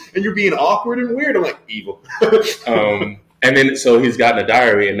you, and you're being awkward and weird. I'm like, evil. And then so he's gotten a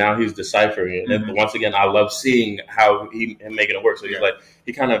diary, and now he's deciphering it. And once again, I love seeing how him making it work. So he's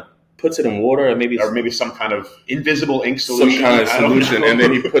he kind of puts it in water, or maybe some kind of invisible ink solution. Some kind of solution, and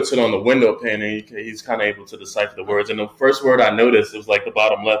then he puts it on the window pane, and he's kind of able to decipher the words. And the first word I noticed, it was the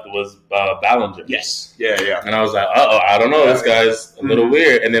bottom left, was Ballinger. Yes. Yeah. And I was like, I don't know, this guy's a little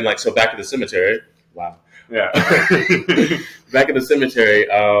weird. And then so back at the cemetery. Wow. Yeah. Back at the cemetery,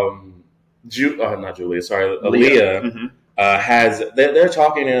 not Julia, sorry, Aaliyah. They're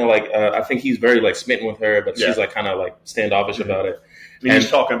talking, and I think he's very smitten with her, but she's kind of standoffish about it. And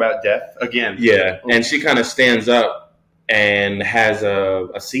he's talking about death again. Yeah, and she kind of stands up and has a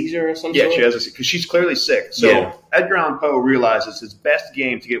seizure or something. Yeah, she has because she's clearly sick. So Edgar Allan Poe realizes his best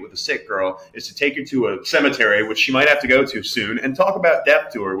game to get with a sick girl is to take her to a cemetery, which she might have to go to soon, and talk about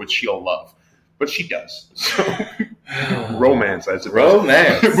death to her, which she'll love. But she does. So, romance, I suppose.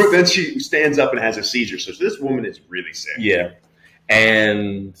 Romance. But then she stands up and has a seizure. So this woman is really sick. Yeah.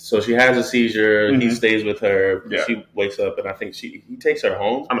 And so she has a seizure. He stays with her. Yeah. She wakes up, and I think he takes her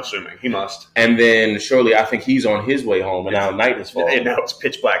home. I'm assuming he must. And then shortly, I think he's on his way home, and now night is falling. And now it's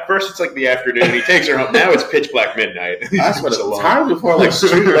pitch black. First, it's like the afternoon. And he takes her home. Now it's pitch black midnight. That's what times before, like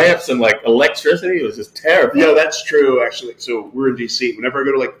street lamps and like electricity. It was just terrifying. Yeah, that's true. Actually, so we're in DC. Whenever I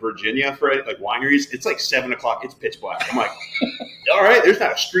go to like Virginia for like wineries, it's like 7 o'clock. It's pitch black. I'm like, all right, there's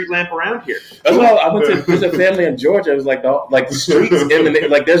not a street lamp around here. That's why I went to visit family in Georgia. It was like the streets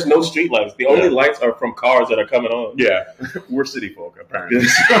like there's no street lights. The only lights are from cars that are coming on. Yeah, we're city folk apparently.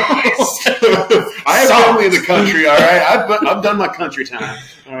 I have family in the country. All right, I've done my country time.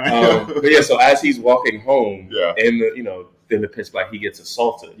 All right. But yeah, so as he's walking home in the pitch black, he gets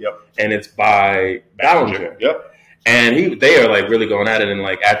assaulted. Yep, and it's by Ballinger. Yep. And they are like really going at it, and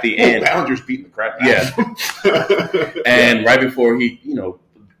like at the end, Ballinger's beating the crap out of him. And right before he,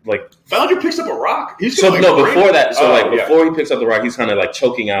 like Ballinger picks up a rock. Before he picks up the rock, he's kind of like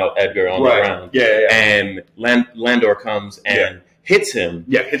choking out Edgar on the ground. Yeah. And Landor comes and hits him.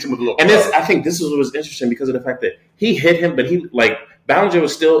 Yeah, hits him with a little. And I think this was interesting because of the fact that he hit him, but he Ballinger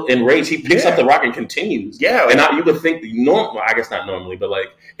was still enraged. He picks up the rock and continues. Yeah, and you would think I guess not normally, but like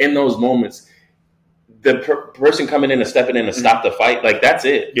in those moments, the person coming in and stepping in to stop the fight, like that's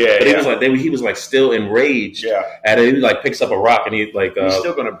it. Yeah, but he was like still enraged. Yeah, at it. He like picks up a rock and he's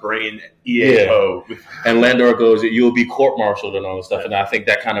still gonna brain Poe. And Landor goes, "You'll be court-martialed and all this stuff." And I think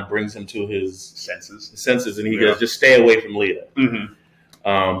that kind of brings him to his senses, and he goes, "Just stay away from Leah,"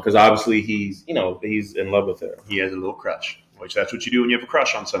 because obviously he's in love with her. He has a little crush. Which that's what you do when you have a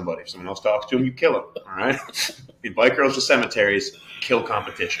crush on somebody. If someone else talks to him, you kill him. All right. Invite girls to cemeteries. Kill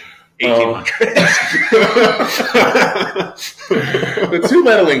competition. 1800. The two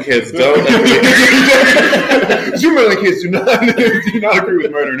Meddling Kids don't agree. The two Meddling Kids do not agree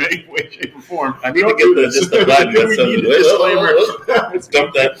with murder in any way, shape, or form. I need to get the button that says disclaimer. Let's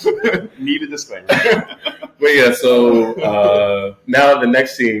dump that. Need a disclaimer. But yeah, so now the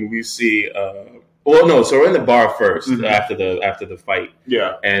next scene we see. So we're in the bar first after the fight.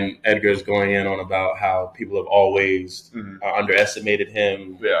 Yeah, and Edgar's going in on about how people have always underestimated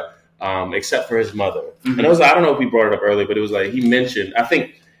him. Yeah. Except for his mother. And I don't know if we brought it up earlier, but it was like he mentioned, I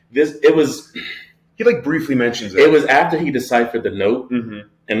think he like briefly mentions it. It was after he deciphered the note.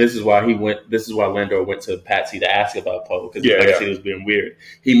 And this is why Landor went to Patsy to ask about Poe, because I said it was being weird.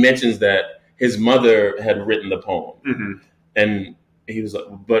 He mentions that his mother had written the poem. And he was like,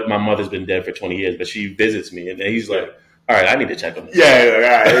 but my mother's been dead for 20 years, but she visits me. And then he's like, all right, I need to check on this.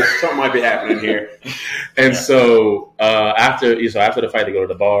 Yeah, something might be happening here. And so after the fight, they go to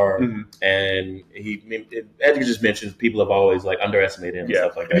the bar, and Edgar just mentions people have always like underestimated him and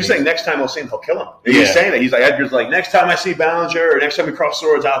stuff like that. He's saying next time I'll see him, he'll kill him. And he's saying that. He's like, Edgar's like, next time I see Ballinger or next time we cross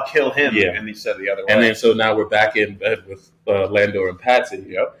swords, I'll kill him. Yeah. And he said the other way. And then so now we're back in bed with Landor and Patsy.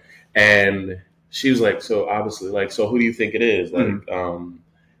 Yep. And she was like, so obviously, like, so who do you think it is? Like,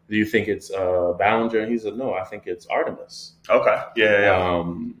 do you think it's Ballinger? And he said, no, I think it's Artemis. Okay. Yeah.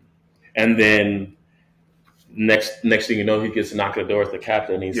 And then next thing you know, he gets to knock at the door with the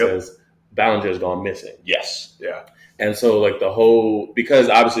captain, and he says, Ballinger's gone missing. Yes. Yeah. And so, like, because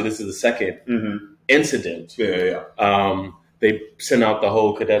obviously this is the second incident. Yeah. They send out the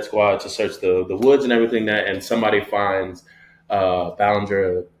whole cadet squad to search the woods and everything and somebody finds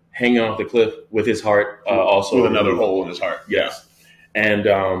Ballinger hanging off the cliff with his heart also with another hole in his heart. Yes. And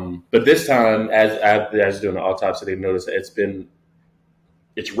but this time, as doing the autopsy, they noticed that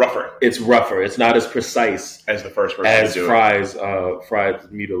it's rougher. It's rougher. It's not as precise as the first person as Fry's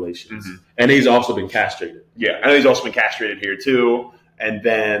mutilations. And he's also been castrated. Yeah, I know he's also been castrated here too. And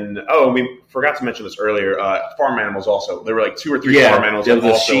then, we forgot to mention this earlier. Farm animals also. There were like 2 or 3 farm animals that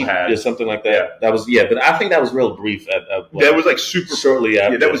also sheep had or something like that. Yeah. That was but I think that was real brief. That was like super shortly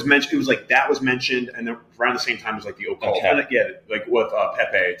after. Yeah, that was mentioned. It was like that was mentioned, and then around the same time as like the occult. Okay. And like with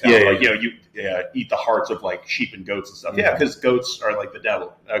Pepe, you eat the hearts of like sheep and goats and stuff. Yeah, because goats are like the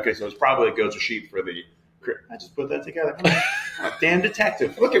devil. Okay, so it's probably goats or sheep for the. I just put that together. Damn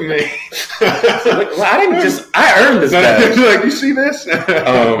detective! Look at me. I earned this. Like, you see this?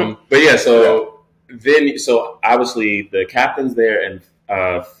 But yeah, so obviously the captain's there and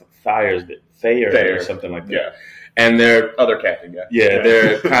Thayer or something like that. Yeah, and they're other captain guy. Yeah,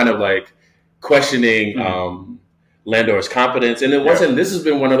 they're kind of like questioning Landor's competence. And it wasn't, this has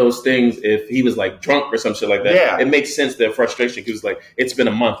been one of those things, if he was like drunk or some shit like that, it makes sense, their frustration, because like, it's been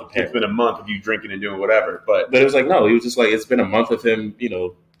a month of him. It's been a month of you drinking and doing whatever. But it was like, no, he was just like, it's been a month of him,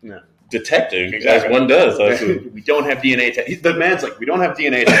 detecting, as one does. We don't have DNA testing. The man's like, we don't have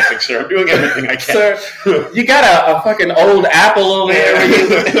DNA testing, sir. I'm doing everything I can. Sir, you got a fucking old apple over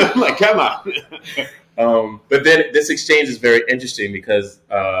there. I'm like, come on. But then this exchange is very interesting because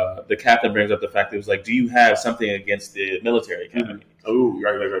the captain brings up the fact that it was like, do you have something against the military academy? Oh,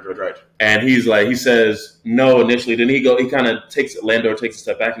 right. And he's like, he says no initially. Then he kind of Landor takes a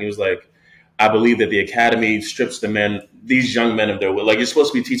step back and he was like, I believe that the academy strips these young men of their will. Like, you're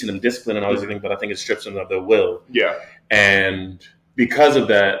supposed to be teaching them discipline and all these things, but I think it strips them of their will. Yeah. And because of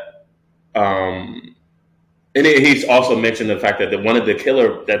that, and he's also mentioned the fact that one of the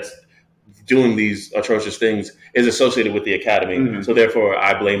killer that's doing these atrocious things is associated with the academy. So therefore,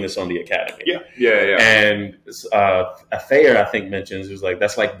 I blame this on the academy. Yeah. And Thayer, I think, mentions, it was like,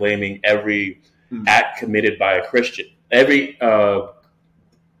 that's like blaming every act committed by a Christian. Every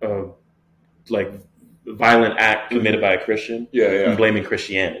like violent act committed by a Christian, and blaming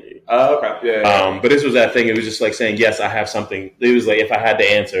Christianity. Okay. But this was that thing. It was just like saying, yes, I have something. It was like, if I had to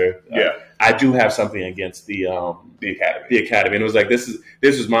answer, I do have something against the academy. The academy, and it was like, this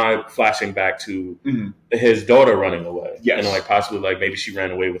is my flashing back to his daughter running away. And like possibly like maybe she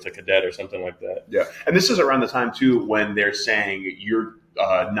ran away with a cadet or something like that. Yeah, and this is around the time too when they're saying you're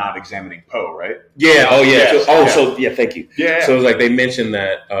not examining Poe, right? Yeah. Oh yeah. So thank you. Yeah. So it was like they mentioned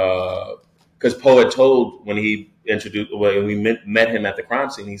that because Poe had told when we met him at the crime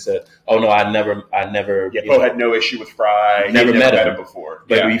scene, he said, "Oh no, I never." Yeah, Poe had no issue with Fry. Never met him before.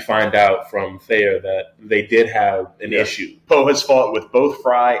 But we find out from Thayer that they did have an issue. Poe has fought with both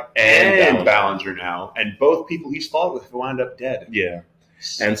Fry and Ballinger now, and both people he's fought with wound up dead. Yeah,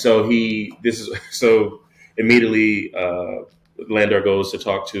 and so immediately Landor goes to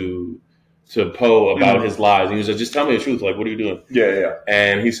talk to Poe about his lies, and he was like, "Just tell me the truth. Like, what are you doing?" Yeah.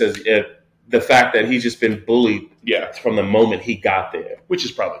 And he says, the fact that he's just been bullied from the moment he got there. Which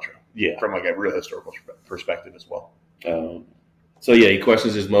is probably true. Yeah. From like a real historical perspective as well. So he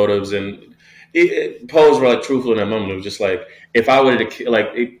questions his motives, and Poe's were like truthful in that moment. It was just like, if I were to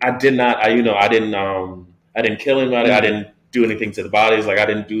I didn't kill anybody. I didn't do anything to the bodies. Like, I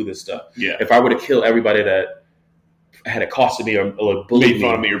didn't do this stuff. Yeah. If I were to kill everybody that had accosted me or bullied made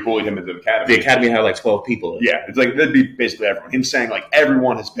fun of me or bullied him into the academy. The academy had like 12 people in it. Yeah, it's like that'd be basically everyone. Him saying like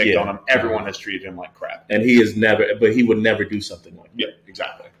everyone has picked on him, everyone has treated him like crap, and he would never do something like that. Yeah,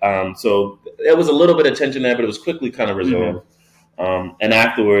 exactly. So there was a little bit of tension there, but it was quickly kind of resolved. And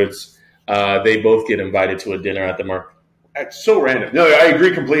afterwards, they both get invited to a dinner at the Mark. It's so random. No, I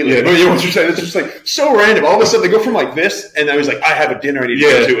agree completely. Yeah. But you know what you're saying? It's just like so random. All of a sudden, they go from like this, and I was like, I have a dinner I need to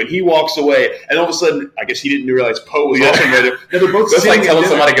go to, and he walks away, and all of a sudden, I guess he didn't realize Poe was also there. They're both That's like telling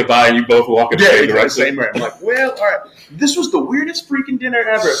somebody goodbye, and you both walk in the same direction. I'm like, well, all right. This was the weirdest freaking dinner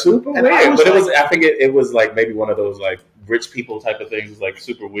ever. Super weird. But I think it was like maybe one of those like rich people type of things, like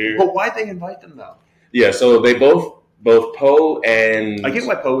super weird. But why'd they invite them though? Yeah, so they both Poe and I get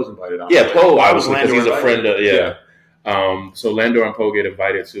why Poe was invited on. Yeah, Poe obviously because he's a friend of so Landor and Poe get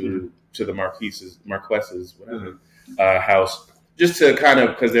invited to the Marques's house, just to kind of,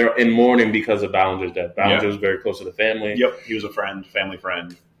 because they're in mourning because of Ballinger's death. Ballinger was very close to the family. Yep, he was a family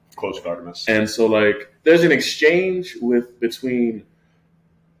friend, close to Artemis. And so like there's an exchange between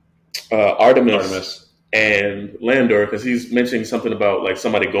Artemis and Landor, because he's mentioning something about like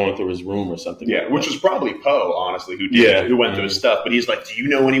somebody going through his room or something. Yeah, which was probably Poe, honestly, who went through his stuff. But he's like, do you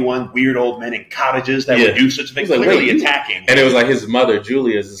know anyone, weird old men in cottages that would do such things? Like, clearly attacking. And it was like his mother,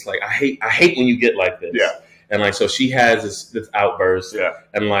 Julia, is just like, I hate when you get like this. Yeah. And like, so she has this outburst. Yeah.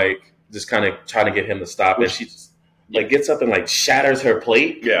 And like, just kind of trying to get him to stop. And she just like gets up and like shatters her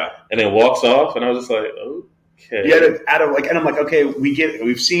plate. Yeah. And then walks off. And I was just like, oh. Yeah, and I'm like, okay,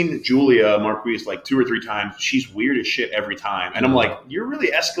 we've seen Julia Marquise like 2 or 3 times. She's weird as shit every time, and I'm like, you're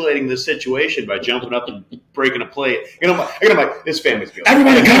really escalating this situation by jumping up and breaking a plate. And I'm like, this family's good.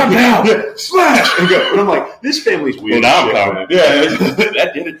 Everybody calm down, smash, and I'm like, this family's weird. Well,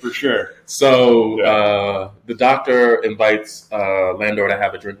 that did it for sure. So the doctor invites Landor to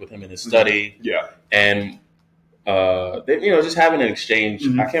have a drink with him in his study. Yeah, and. They, just having an exchange.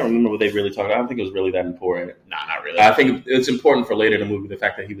 I can't remember what they really talked about. I don't think it was really that important. Nah, not really. I think it's important for later in the movie, the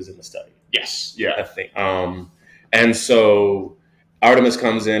fact that he was in the study. Yes. Yeah. I think. And so Artemis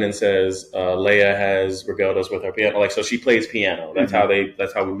comes in and says, Leia has regaled us with her piano. Like, so she plays piano. That's how we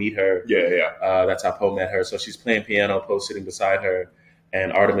meet her. Yeah. That's how Poe met her. So she's playing piano, Poe sitting beside her,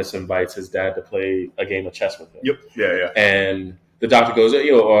 and Artemis invites his dad to play a game of chess with her. Yep. Yeah. And the doctor goes,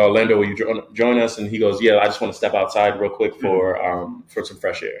 Landor, will you join us? And he goes, yeah, I just want to step outside real quick for some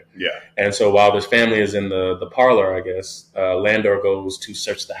fresh air. Yeah. And so while this family is in the parlor, I guess, Landor goes to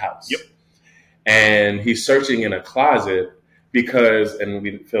search the house. Yep. And he's searching in a closet because, and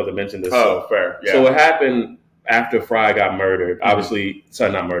we failed to mention this. Oh, fair. Yeah. So what happened after Fry got murdered, obviously,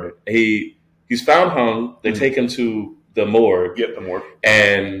 sorry, not murdered. He's found hung. They take him to the morgue. Yep, the morgue.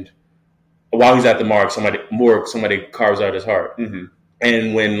 And while he's at the morgue, somebody carves out his heart. Mm-hmm.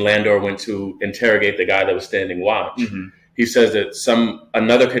 And when Landor went to interrogate the guy that was standing watch, he says that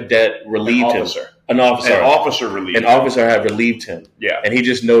another cadet relieved him. An officer had relieved him. Yeah. And he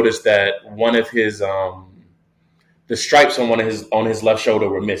just noticed that one of his the stripes on his left shoulder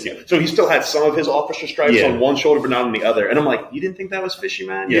were missing. Yeah. So he still had some of his officer stripes on one shoulder, but not on the other. And I'm like, you didn't think that was fishy,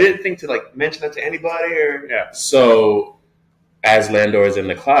 man? You didn't think to mention that to anybody, or So as Landor is in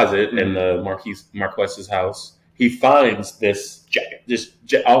the closet in the Marques's house, he finds this jacket,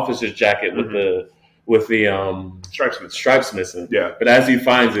 officer's jacket with the stripes missing. Yeah. But as he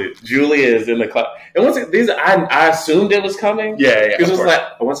finds it, Julia is in the closet. And I assumed it was coming. Yeah. Because it was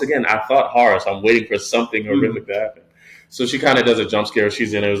like, once again, I thought horror, so I'm waiting for something horrific to happen. So she kind of does a jump scare.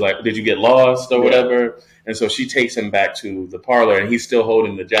 She's in it. It was like, did you get lost or whatever? And so she takes him back to the parlor, and he's still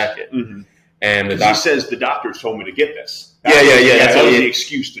holding the jacket. Mm-hmm. And he says, the doctors told me to get this. Yeah. That was the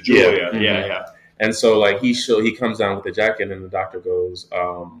excuse to Julia. Yeah. And so he comes down with the jacket, and the doctor goes,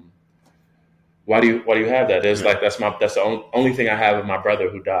 why do you have that? There's that's the only thing I have of my brother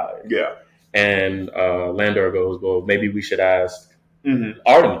who died. Yeah. And Landor goes, well, maybe we should ask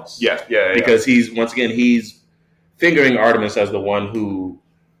Artemis. Yeah. Because he's figuring Artemis as the one who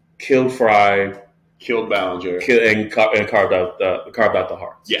killed Fry, killed Ballinger, and carved out the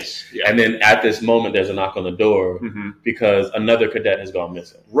hearts. Yes. Yeah. And then at this moment, there's a knock on the door because another cadet has gone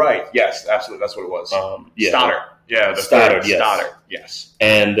missing. Right. Yes. Absolutely. That's what it was. Stoddard. Yeah. Stoddard. Yes. Stoddard. Yes.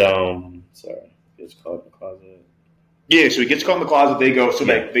 And sorry, it's called the closet. Yeah. So he gets caught in the closet. They go. So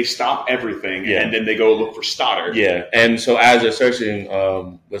they stop everything, and then they go look for Stoddard. Yeah. And so as they're searching,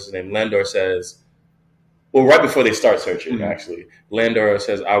 what's his name? Landor says. Well, right before they start searching, actually, Landor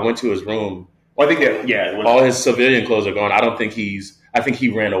says, "I went to his room." Well, I think all his civilian clothes are gone. I think he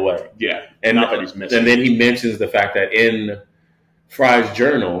ran away. Yeah, and not that he's missing. And then he mentions the fact that in Fry's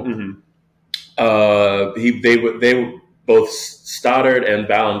journal, they were both Stoddard and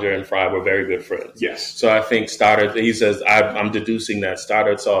Ballinger and Fry were very good friends. Yes. So I think Stoddard. He says, I'm deducing that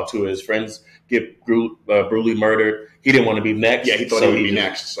Stoddard saw two of his friends get brutally murdered. He didn't want to be next. Yeah, he thought he would be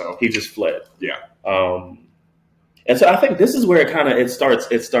next, so he just fled. Yeah. And so I think this is where it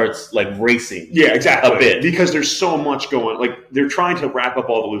starts like racing. Yeah, exactly. A bit. Because there's so much going, like they're trying to wrap up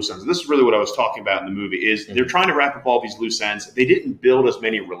all the loose ends. This is really what I was talking about in the movie is they're trying to wrap up all these loose ends. They didn't build as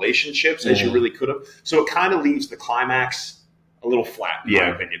many relationships as you really could have. So it kind of leaves the climax a little flat, in my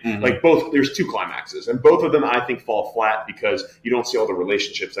opinion. Like there's two climaxes, and both of them I think fall flat because you don't see all the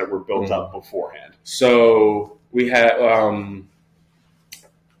relationships that were built up beforehand. So we have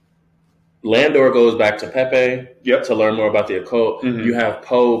Landor goes back to Pepe to learn more about the occult. You have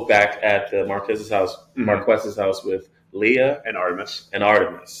Poe back at the Marques's house with Leah and Artemis.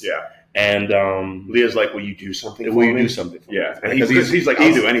 Yeah. And Leah's like, will you do something for me? Will you do something for me? Yeah. Because he's like,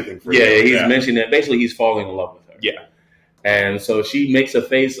 I'll do anything for you. Yeah, he's mentioning that. Basically, he's falling in love with her. Yeah. And so she makes a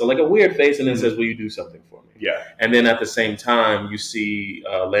face, like a weird face, and then says, will you do something for me? Yeah. And then at the same time, you see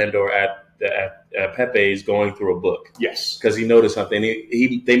Landor at Pepe's going through a book. Yes. Because he noticed something.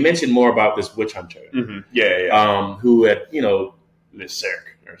 They mentioned more about this witch hunter. Who had, Lyserk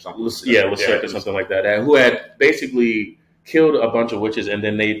or something. Lyserk or something like that. Who had basically killed a bunch of witches, and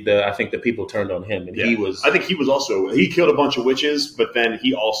then I think the people turned on him, and he was. I think he killed a bunch of witches, but then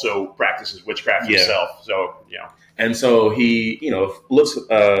he also practices witchcraft himself. So and so he looks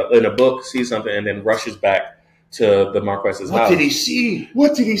in a book, sees something, and then rushes back to the Marques's house. What did he see?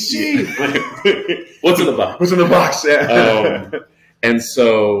 What's in the box? What's in the box? Yeah. And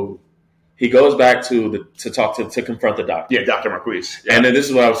so he goes back to confront the doctor. Yeah, Dr. Marquis. Yeah. And then this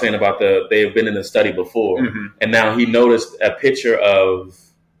is what I was saying about they've been in the study before, and now he noticed a picture of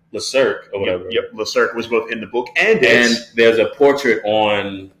Lyserk or whatever. Yep. Lyserk was both in the book and there's a portrait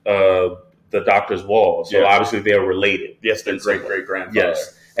on the doctor's wall. So obviously they're related. Yes, they're great grandfather.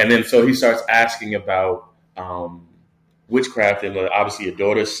 Yes. And then so he starts asking about witchcraft, and obviously your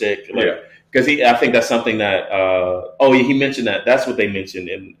daughter's sick. Because I think that's something that he mentioned that's what they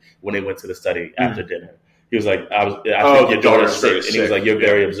mentioned when they went to the study after dinner. He was like, I think your daughter's sick, and he was like, you're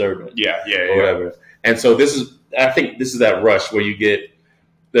very observant, or whatever. And so I think this is that rush where you get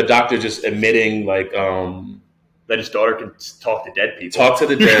the doctor just admitting like the That his daughter can talk to dead people. Talk to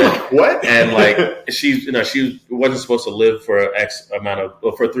the dead. Like, what? And like she wasn't supposed to live for X amount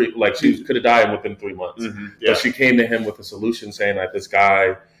of for 3. Like she could have died within 3 months. Mm-hmm. Yeah. But she came to him with a solution, saying that this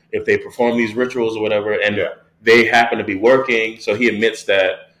guy, if they perform these rituals or whatever, and they happen to be working, so he admits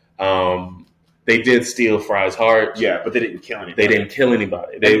that they did steal Fry's heart. Yeah, but they didn't kill anybody. They didn't kill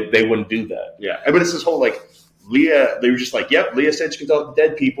anybody. They wouldn't do that. Yeah, but it's this whole like. Leah, they were just like, yep, Leah said she can talk to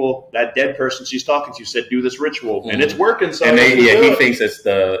dead people. That dead person she's talking to said do this ritual, and it's working. So and he thinks it's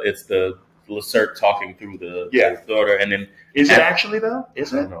the Lacerte talking through the daughter, and then is it actually though?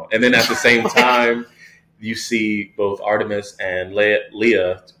 Is it? I don't know. And then at the same time, you see both Artemis and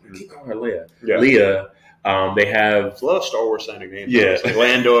Leah. Keep calling her Leah. Yeah. Leah. They have a lot of Star Wars sounding names. Yeah, like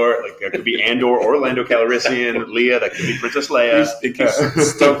Landor, like that could be Andor or Lando Calrissian. Leah, that could be Princess Leia. It keeps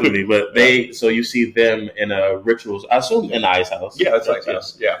stumping me, but so you see them in a rituals. I assume in I's house. Yeah, that's I's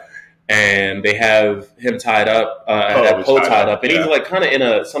house. Yeah, and they have him tied up, Poe tied up, and he's like kind of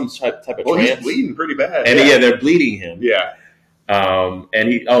in some type of trance. He's bleeding pretty bad. And they're bleeding him. Yeah. And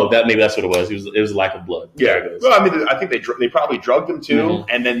maybe that's what it was. It was lack of blood. Yeah. Well, I mean, I think they probably drugged him too,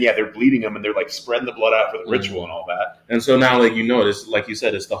 and then they're bleeding him, and they're like spreading the blood out for the ritual and all that. And so now, like it's like you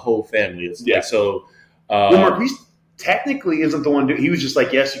said, it's the whole family. It's like, so. Well, Marquise technically isn't the one. He was just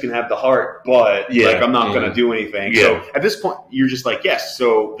like, yes, you can have the heart, but like I'm not going to do anything. Yeah. So at this point, you're just like, yes.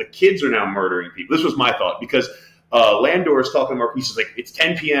 So the kids are now murdering people. This was my thought because. Landor is talking to Marquise. He's like, it's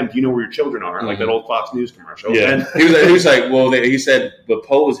 10 p.m. Do you know where your children are? Like that old Fox News commercial. Yeah. And he was like, well, he said, but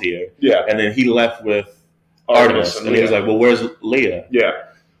Poe was here. Yeah. And then he left with Artemis. And he was like, well, where's Leah? Yeah.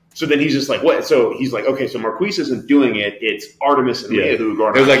 So then he's just like, what? So he's like, okay, so Marquise isn't doing it. It's Artemis and Leah who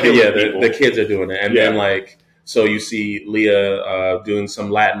are going to kill people. The kids are doing it. And then like, so you see Leah doing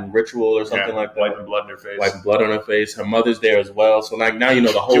some Latin ritual or something like that. Wiping blood on her face. Wiping blood on her face. Her mother's there as well. So like now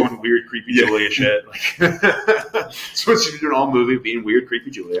the whole doing weird, creepy Julia shit. Like, that's what she's doing all movie, being weird,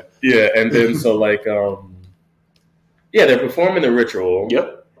 creepy Julia. Yeah, and then so like they're performing the ritual.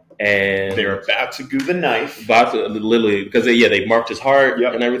 Yep. And they're about to do the knife. About to literally because they marked his heart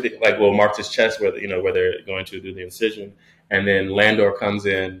and everything. Like marked his chest where they're going to do the incision. And then Landor comes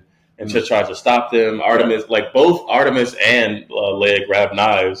in. And just tries to stop them. Artemis, like both Artemis and Leia grab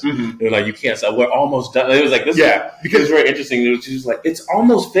knives. Mm-hmm. They're like, you can't stop. We're almost done. It was like, this because it's very interesting. It was just like, it's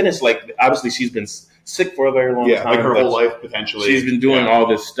almost finished. Like, obviously, she's been sick for a very long time. Like her whole life, potentially. She's been doing all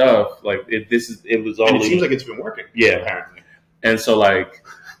this stuff. Like, it was all. And it seems like it's been working. Yeah. Apparently. And so, like,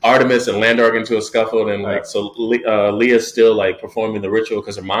 Artemis and Landor get into a scuffle. And, like, so Leah's still, like, performing the ritual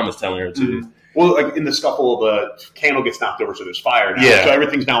because her mom is telling her to. Mm-hmm. Well, like in the scuffle, the candle gets knocked over, so there's fire now. Yeah. So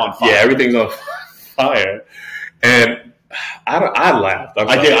everything's now on fire. Yeah, everything's on fire. And I laughed.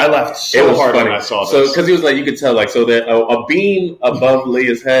 I did. I laughed so hard when I saw this. So, because he was like, you could tell, like, so that a beam above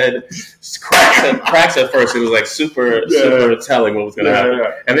Leah's head cracks at first. It was like super telling what was going to happen.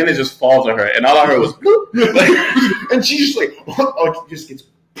 Yeah. And then it just falls on her. And all I heard was, like, and she's just like, just gets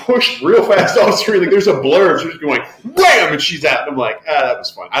pushed real fast off the screen. Like there's a blur. She's just going wham, and she's out. And I'm like, that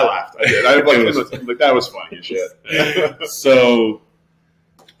was fun. I laughed. I did. Like that was funny as shit. So,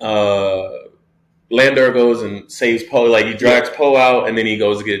 Landor goes and saves Poe. Like he drags Poe out, and then he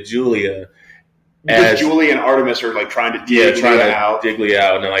goes to get Julia. Because Julie and Artemis are like trying to dig Leah out. Dig Leah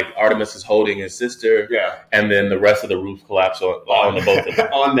out, and then like Artemis is holding his sister. Yeah, and then the rest of the roof collapsed on the both of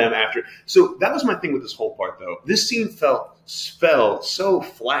them. On them after. So that was my thing with this whole part, though. This scene fell so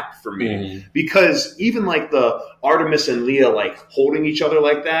flat for me because even like the Artemis and Leah like holding each other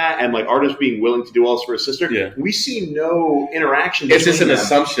like that, and like Artemis being willing to do all this for his sister, we see no interaction. It's just an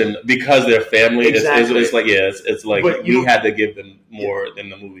assumption because they're family. Exactly. It's like we had to give them more than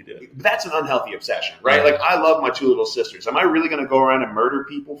the movie did. But that's an unhealthy obsession, right? Like I love my two little sisters. Am I really going to go around and murder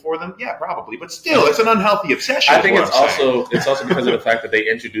people for them? Yeah, probably. But still, it's an unhealthy obsession. I think it's also because of the fact that they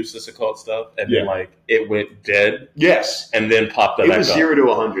introduced this occult stuff and then like it went dead. Yes. And then popped up. It was 0 to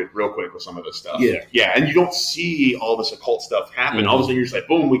 100 real quick with some of this stuff. Yeah, and you don't see all this occult stuff happen. All of a sudden, you're just like,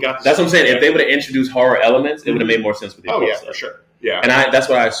 boom, we got this. That's what I'm saying. If they would have introduced horror elements, it would have made more sense with the occult stuff. For sure. Yeah, and that's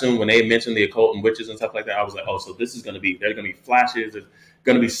what I assumed when they mentioned the occult and witches and stuff like that. I was like, oh, so this is going to be there's going to be flashes. There's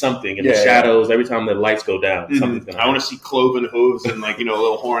going to be something in the shadows. Every time the lights go down, something's going to happen. I want to see cloven hooves and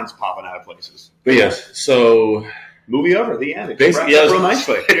little horns popping out of places. But yes, so. Movie over, the end. It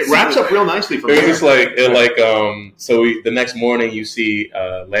wraps up real nicely for me. It was so the next morning you see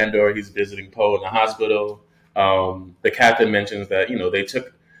Landor, he's visiting Poe in the hospital. The captain mentions that,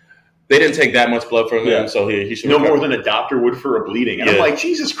 they didn't take that much blood from him, so he should more than a doctor would for a bleeding. And I'm like,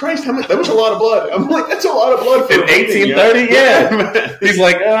 Jesus Christ, how much? That was a lot of blood. I'm like, that's a lot of blood for in 1830. Yeah, he's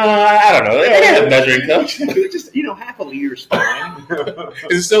like, I don't know. They have measuring cups. Just half a liter's fine.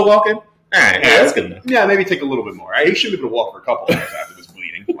 Is it still walking? All right, yeah, that's good enough. Yeah, maybe take a little bit more. He should be able to walk for a couple hours after this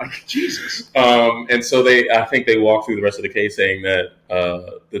bleeding. Like, Jesus. And so I think they walk through the rest of the case saying that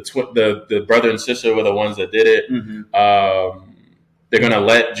the brother and sister were the ones that did it. Mm-hmm. They're going to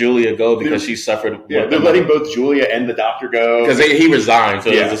let Julia go because she suffered. Yeah, they're letting both Julia and the doctor go. Because he resigned,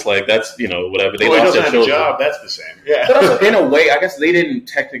 so it's just like, that's, whatever. They lost their children. A job, that's the same. Yeah. But also, in a way, I guess they didn't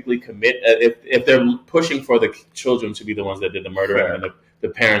technically commit. If they're pushing for the children to be the ones that did the murder, and the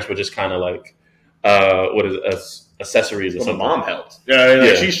parents were just kind of like, accessories or something. The mom helped.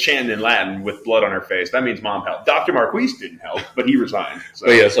 Yeah. She's chanting in Latin with blood on her face. That means mom helped. Dr. Marquise didn't help, but he resigned. So.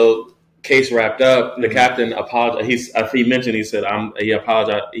 But so case wrapped up. The captain apologized. He mentioned, he said, he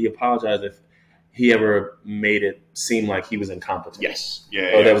apologized if he ever made it seem like he was incompetent. Yes.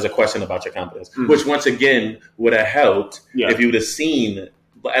 Or there was a question about your competence, which once again would have helped if you would have seen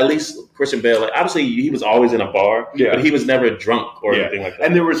at least Christian Bale. Like, obviously, he was always in a bar, but he was never drunk or anything like that.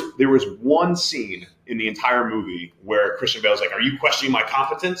 And there was one scene in the entire movie where Christian Bale's like, "Are you questioning my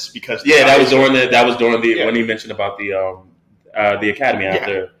competence?" Because that was during when he mentioned about the academy out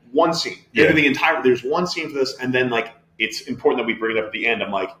there. One scene. There's one scene for this, and then like it's important that we bring it up at the end. I'm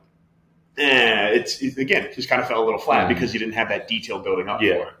like, it just kind of fell a little flat because you didn't have that detail building up for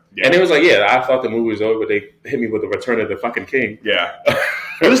it. Yeah. And it was like, I thought the movie was over, but they hit me with the Return of the fucking King. Yeah.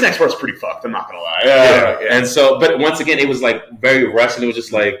 This next part's pretty fucked. I'm not gonna lie. And so, but once again, it was like very rushed, and it was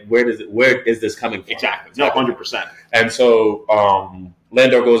just like, where is this coming from? Exactly. No, 100%. And so,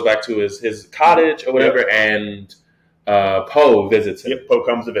 Landor goes back to his cottage or whatever, and Poe visits him. Yep, Poe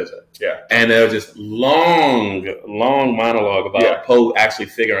comes to visit. Yeah. And there was just long monologue about Poe actually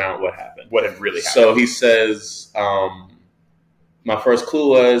figuring out what happened. What had really happened. So he says, my first clue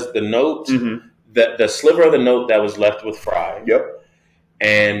was the note, the sliver of the note that was left with Fry. Yep.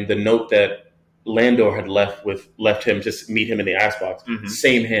 And the note that Landor had left him to meet him in the icebox.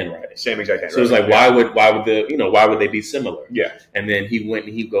 Same handwriting. Same exact handwriting. So it was like, why would they be similar? Yeah. And then he went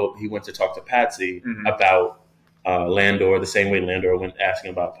to talk to Patsy about Landor, the same way Landor went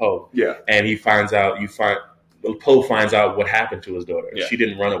asking about Poe. Yeah. And he finds out, Poe finds out what happened to his daughter. Yeah. She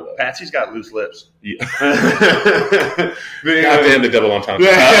didn't run away. Patsy's got loose lips. Yeah. Goddamn, the double entendre.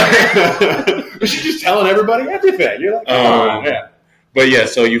 She's just telling everybody everything. You're like, yeah. But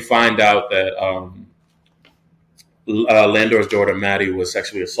so you find out that Landor's daughter Maddie was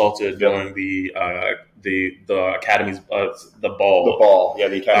sexually assaulted during the academy's the ball. The ball, the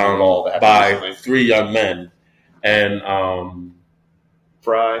academy ball that by 3 young men, and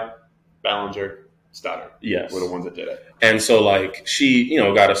Fry, Ballinger, Stoddard. Yes, were the ones that did it. And so like she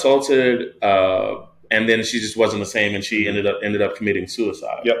got assaulted, and then she just wasn't the same, and she ended up committing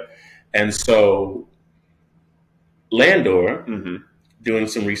suicide. Yep. And so Landor. Doing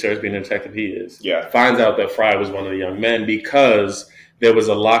some research, being a detective he is, finds out that Fry was one of the young men because there was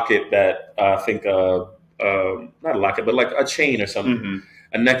a locket that I think, not a locket, but like a chain or something,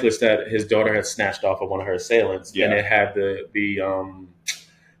 a necklace that his daughter had snatched off of one of her assailants, and it had the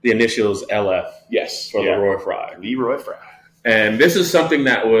initials LF. Yes, for Leroy Fry. Leroy Fry. And this is something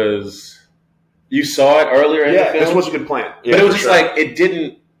that you saw it earlier in the film. This was a good plan. But it was just like, it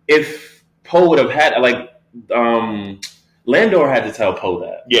didn't, if Poe would have had, Landor had to tell Poe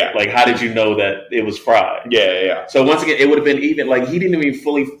that. Yeah. Like, how did you know that it was Fry? Yeah. So once again, it would have been even, like, he didn't even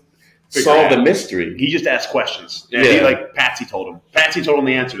fully solve the mystery. He just asked questions. And Patsy told him. Patsy told him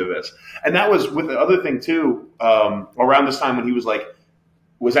the answer to this. And that was with the other thing, too, around this time when he was like,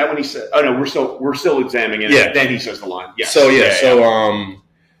 was that when he said, oh, no, we're still examining it. Yeah. Then he says the line. Yes. So,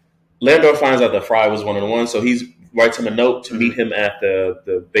 Landor finds out that Fry was one of the ones, so he writes him a note to meet him at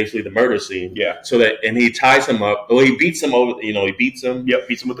basically the murder scene. Yeah. So that, and he ties him up. Well, he beats him over. He beats him. Yep.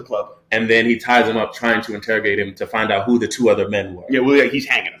 Beats him with the club. And then he ties him up, trying to interrogate him to find out who the 2 other men were. Yeah. Well, he's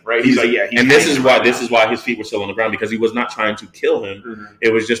hanging him, right? He's and this is why his feet were still on the ground, because he was not trying to kill him.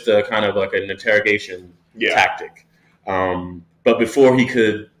 It was just a kind of like an interrogation tactic. But before he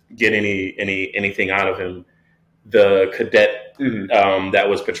could get anything out of him, the cadet that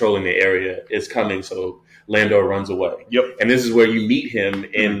was patrolling the area is coming. So Landor runs away. Yep. And this is where you meet him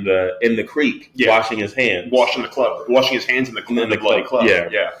in the creek, washing his hands. Washing his hands in the bloody club.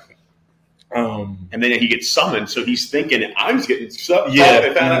 Yeah. And then he gets summoned, so he's thinking, I'm just getting summoned.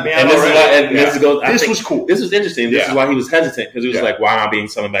 They found out this was cool. This was interesting. This is why he was hesitant, because he was like, why am I being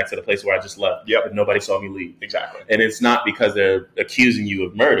summoned back to the place where I just left? Yep. But nobody saw me leave. Exactly. And it's not because they're accusing you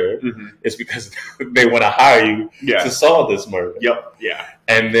of murder. It's because they want to hire you to solve this murder. Yep. Yeah.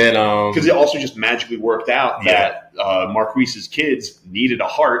 And then because it also just magically worked out that Marquise's kids needed a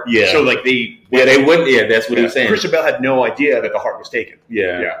heart. Yeah. So like they wouldn't. Yeah, that's what he was saying. Christian Bale had no idea that the heart was taken.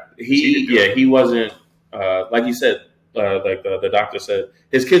 Yeah. He wasn't like you said. the doctor said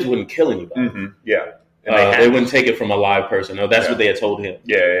his kids wouldn't kill anybody. Mm-hmm. Yeah. They wouldn't take it from a live person. No, that's what they had told him.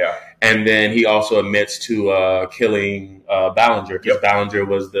 Yeah. And then he also admits to killing Ballinger, because Ballinger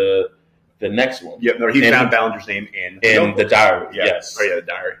was the next one. Yep. No, he found Ballinger's name in the diary. Yeah. Yes. Oh, yeah, the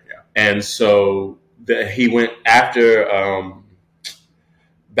diary. Yeah. And so he went after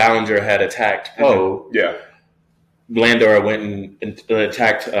Ballinger had attacked Poe. Mm-hmm. Yeah. Landor went and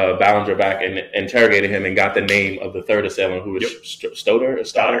attacked Ballinger back and interrogated him and got the name of the third assailant, who was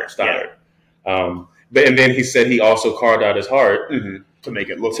Stoddard. Yeah. And then he said he also carved out his heart to make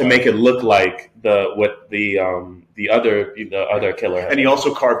it look like the other killer had. And he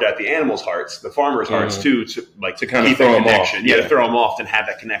also carved out the animals' hearts, the farmers' hearts too, to kind of throw them off. Yeah, to throw them off and have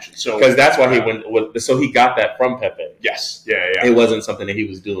that connection. So because that's why he went. So he got that from Pepe. Yes. Yeah. It wasn't something that he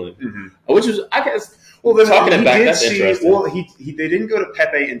was doing, which was, I guess. Well, then talking it back, that's interesting. Well, they didn't go to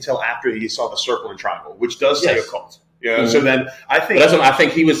Pepe until after he saw the circle and triangle, which does say occult. Yeah. So then I think that's what I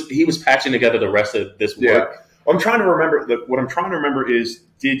think he was patching together the rest of this work. Yeah. I'm trying to remember. What I'm trying to remember is,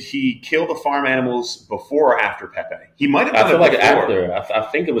 did he kill the farm animals before or after Pepe? He might have done it before. After. I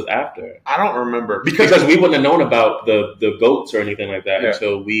think it was after. I don't remember because we wouldn't have known about the goats or anything like that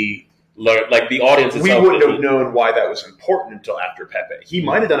until we learned. Like the audience itself, we wouldn't have known why that was important until after Pepe. He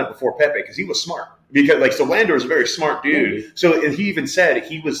might have done it before Pepe because he was smart. Because so Landor is a very smart dude. So he even said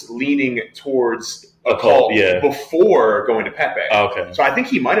he was leaning towards occult before going to Pepe. Okay. So I think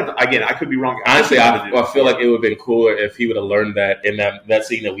he might have. Again, I could be wrong. Honestly, I feel like it would have been cooler if he would have learned that in that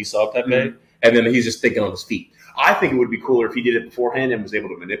scene that we saw Pepe, and then he's just thinking on his feet. I think it would be cooler if he did it beforehand and was able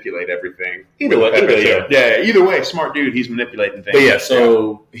to manipulate everything. Either way, either way, smart dude. He's manipulating things. But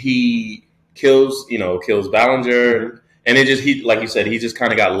so he kills Ballinger. And like you said, he just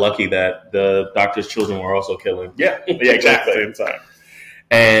kind of got lucky that the doctor's children were also killing. Yeah, exactly. At the same time.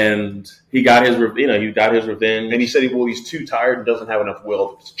 And he got his revenge. And he said he's too tired and doesn't have enough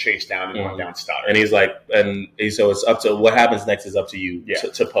will to chase down and hunt down Stoddard. And he's like, so it's up to what happens next is up to you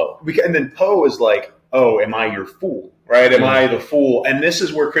to Poe. And then Poe is like, oh, am I your fool? Right? Am I the fool? And this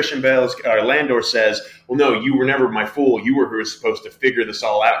is where Christian Bale's Landor says, well, no, you were never my fool. You were who was supposed to figure this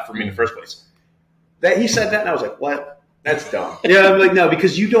all out for me in the first place. That he said that, and I was like, what? That's dumb. Yeah, I'm like, no,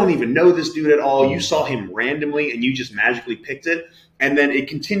 because you don't even know this dude at all. You saw him randomly, and you just magically picked it. And then it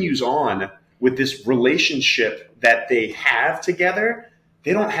continues on with this relationship that they have together.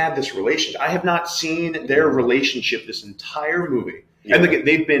 They don't have this relationship. I have not seen their relationship this entire movie. Yeah. And look,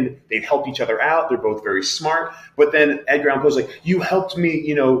 they've helped each other out. They're both very smart. But then Edgar Allan Poe's like, you helped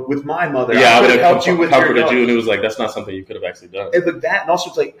me, with my mother. Yeah, I would have helped you with your mother. And it was like, that's not something you could have actually done. But that, and also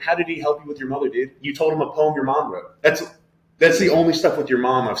it's like, how did he help you with your mother, dude? You told him a poem your mom wrote. That's the only stuff with your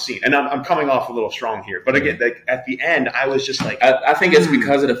mom I've seen. And I'm coming off a little strong here. But again, at the end, I was just like... I think it's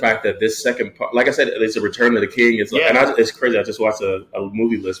because of the fact that this second part... Like I said, it's a Return of the King. It's like, it's crazy. I just watched a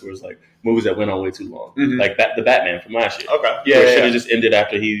movie list where it's like movies that went on way too long. Mm-hmm. Like the Batman from last year. Okay. Yeah, it should have just ended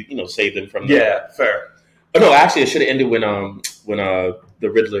after he saved them from... fair. Oh, no, actually, it should have ended when the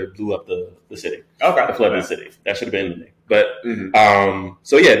Riddler blew up the city. Okay. The flooded city. That should have been ending. But,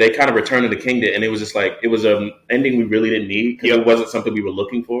 so yeah, they kind of returned to the kingdom, and it was just like, it was an ending we really didn't need, because it wasn't something we were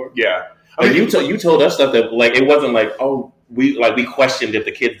looking for. Yeah. I mean, you told us stuff that, like, it wasn't like, oh, we questioned if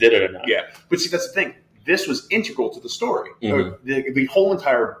the kids did it or not. Yeah. But see, that's the thing. This was integral to the story. Mm-hmm. The whole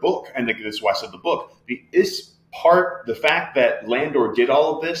entire book, and this is why I said the book, the fact that Landor did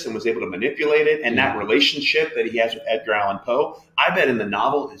all of this and was able to manipulate it, and that relationship that he has with Edgar Allan Poe, I bet in the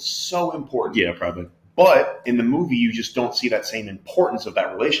novel is so important. Yeah, probably. But in the movie, you just don't see that same importance of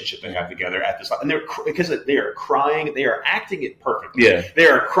that relationship they have together at this. And because they are crying, they are acting it perfectly. Yeah, they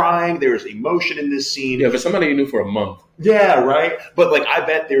are crying. There's emotion in this scene. Yeah, but somebody you knew for a month. Yeah, right. But like, I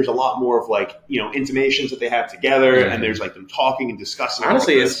bet there's a lot more of like intimations that they have together, and there's like them talking and discussing.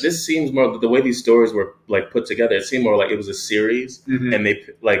 Honestly, this seems more the way these stories were like put together. It seemed more like it was a series, and they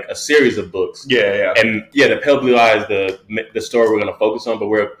like a series of books. Yeah. And the Pale Blue Eye is the story we're going to focus on, but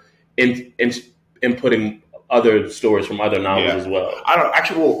we're inputting other stories from other novels as well. I don't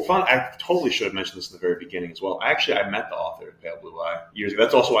actually. Well, fun. I totally should have mentioned this in the very beginning as well. I met the author of Pale Blue Eye years ago.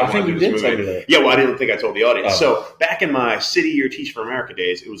 That's also why I wanted to do this movie. That. Yeah, well, I didn't think I told the audience. So back in my City Year Teach for America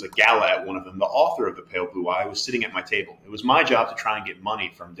days, it was a gala at one of them. The author of the Pale Blue Eye was sitting at my table. It was my job to try and get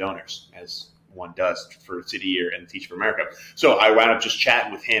money from donors, as one does for City Year and Teach for America. So I wound up just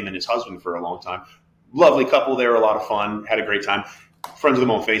chatting with him and his husband for a long time. Lovely couple. They were a lot of fun. Had a great time. friends with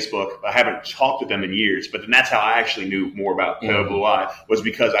them on Facebook. I haven't talked with them in years, but then that's how I actually knew more about Pale Blue Eye, was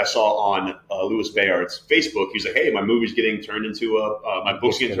because I saw on Louis Bayard's Facebook, he was like, hey, my movie's getting turned into my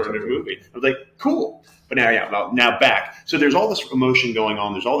book's getting turned into a movie. I was like, cool. But now back. So there's all this emotion going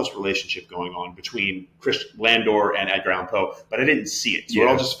on. There's all this relationship going on between Landor and Edgar Allan Poe, but I didn't see it. So it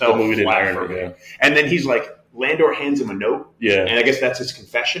all just fell flat for me. Yeah. And then he's like, Landor hands him a note, and I guess that's his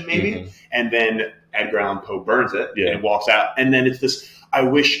confession, maybe. And then Edgar Allan Poe burns it and walks out. And then it's this, I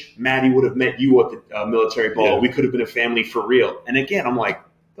wish Maddie would have met you at the military ball. We could have been a family for real. And again, I'm like,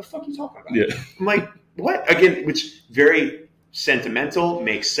 the fuck are you talking about? I'm like, what? Again, which very sentimental,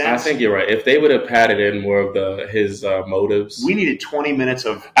 makes sense. I think you're right. If they would have padded in more of his motives. We needed 20 minutes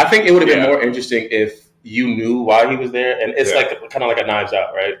of... I think it would have been more interesting if you knew why he was there. And it's like kind of like a Knives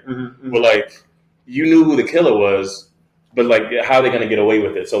Out, right? Where like, you knew who the killer was, but like, how are they going to get away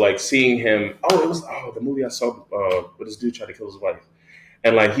with it? So like seeing him, the movie I saw where this dude tried to kill his wife.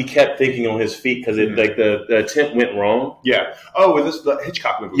 And like, he kept thinking on his feet because it like the attempt went wrong. Yeah. Oh, with the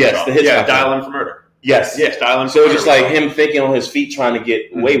Hitchcock movie. Yes, the Hitchcock. Dial In for Murder. Yes. Dial In for So Murder. just like him thinking on his feet, trying to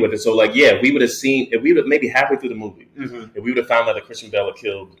get away with it. So like, we would have seen, if we would have maybe halfway through the movie, if we would have found out that Christian Bale had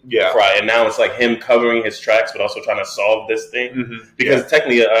killed Fry, and now it's like him covering his tracks, but also trying to solve this thing, because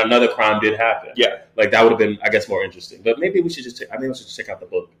technically another crime did happen. Like that would have been, I guess, more interesting. But maybe we should just check out the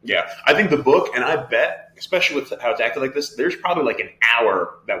book. I think the book, and I bet, especially with how it's acted like this, there's probably like an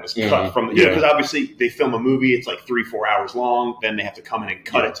hour that was cut from, because obviously they film a movie, it's like 3-4 hours long, then they have to come in and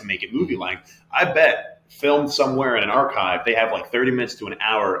cut it to make it movie length. I bet filmed somewhere in an archive, they have like 30 minutes to an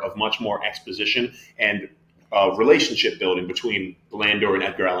hour of much more exposition and relationship building between Landor and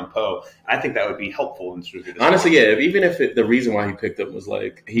Edgar Allan Poe. I think that would be helpful in sort of honestly, even if the reason why he picked him was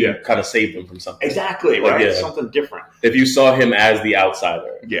like he kind of saved him from something. Exactly, like, right? Something different. If you saw him as the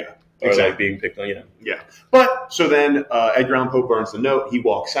outsider. Or like being picked on, But so then Edgar Allan Poe burns the note. He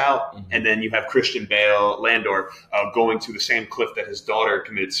walks out, and then you have Christian Bale, Landor, going to the same cliff that his daughter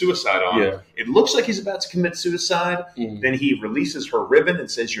committed suicide on. It looks like he's about to commit suicide. Then he releases her ribbon and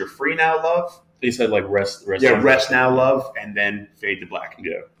says, "You're free now, love." He said, like, rest now, love, and then fade to black.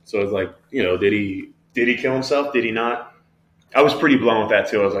 So it's like, did he kill himself? Did he not? I was pretty blown with that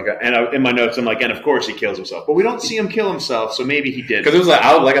too. I was like, in my notes, I'm like, and of course he kills himself, but we don't see him kill himself, so maybe he did. Because it was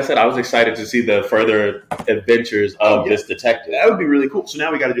like I said, I was excited to see the further adventures of this detective. That would be really cool. So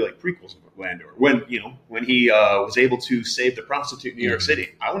now we got to do like prequels of Landor. When he was able to save the prostitute in New York City,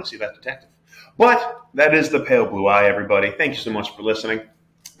 I want to see that detective. But that is the Pale Blue Eye, everybody. Thank you so much for listening,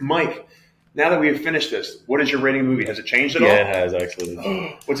 Mike. Now that we have finished this, what is your rating of the movie? Has it changed at all? Yeah, it has actually.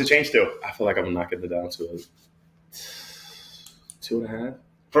 What's it changed to? I feel like I'm knocking it down to a 2.5.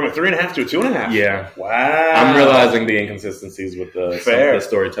 From a 3.5 to a 2.5? Yeah. Wow. I'm realizing the inconsistencies with the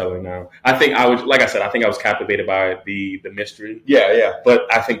storytelling now. I think I was captivated by the mystery. Yeah.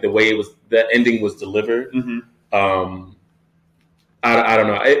 But I think the ending was delivered. I don't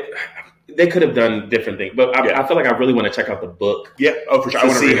know. They could have done different things, but I feel like I really want to check out the book. Yeah, for sure. I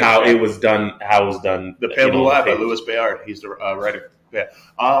want to see how it was done. How it was done. The Pale Blue Eye by Louis Bayard. He's the writer. Yeah.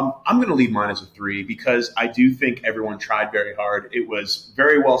 I'm going to leave mine as a 3 because I do think everyone tried very hard. It was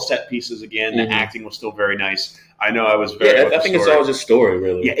very well set pieces again. The acting was still very nice. I know I was very. I think it's all just story,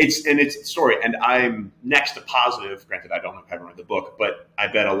 really. Yeah, it's story, and I'm next to positive. Granted, I haven't read the book, but I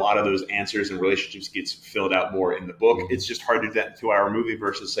bet a lot of those answers and relationships gets filled out more in the book. It's just hard to do that in a 2-hour movie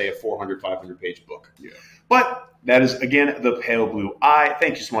versus say a 400, 500 page book. Yeah, but. That is, again, The Pale Blue Eye.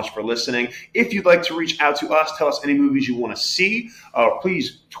 Thank you so much for listening. If you'd like to reach out to us, tell us any movies you want to see,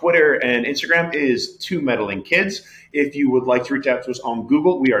 please, Twitter and Instagram is 2Meddling Kids. If you would like to reach out to us on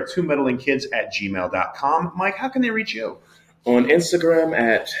Google, we are 2meddlingkids@gmail.com. Mike, how can they reach you? On Instagram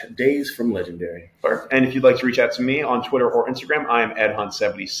at Days from Legendary. And if you'd like to reach out to me on Twitter or Instagram, I am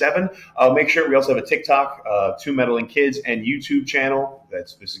EdHunt77. Make sure we also have a TikTok, 2Meddling Kids, and YouTube channel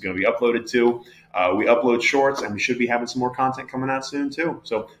this is going to be uploaded to. We upload shorts, and we should be having some more content coming out soon, too.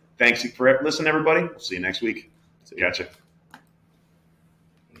 So thanks for listening, everybody. We'll see you next week. Gotcha. A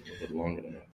little bit longer than that.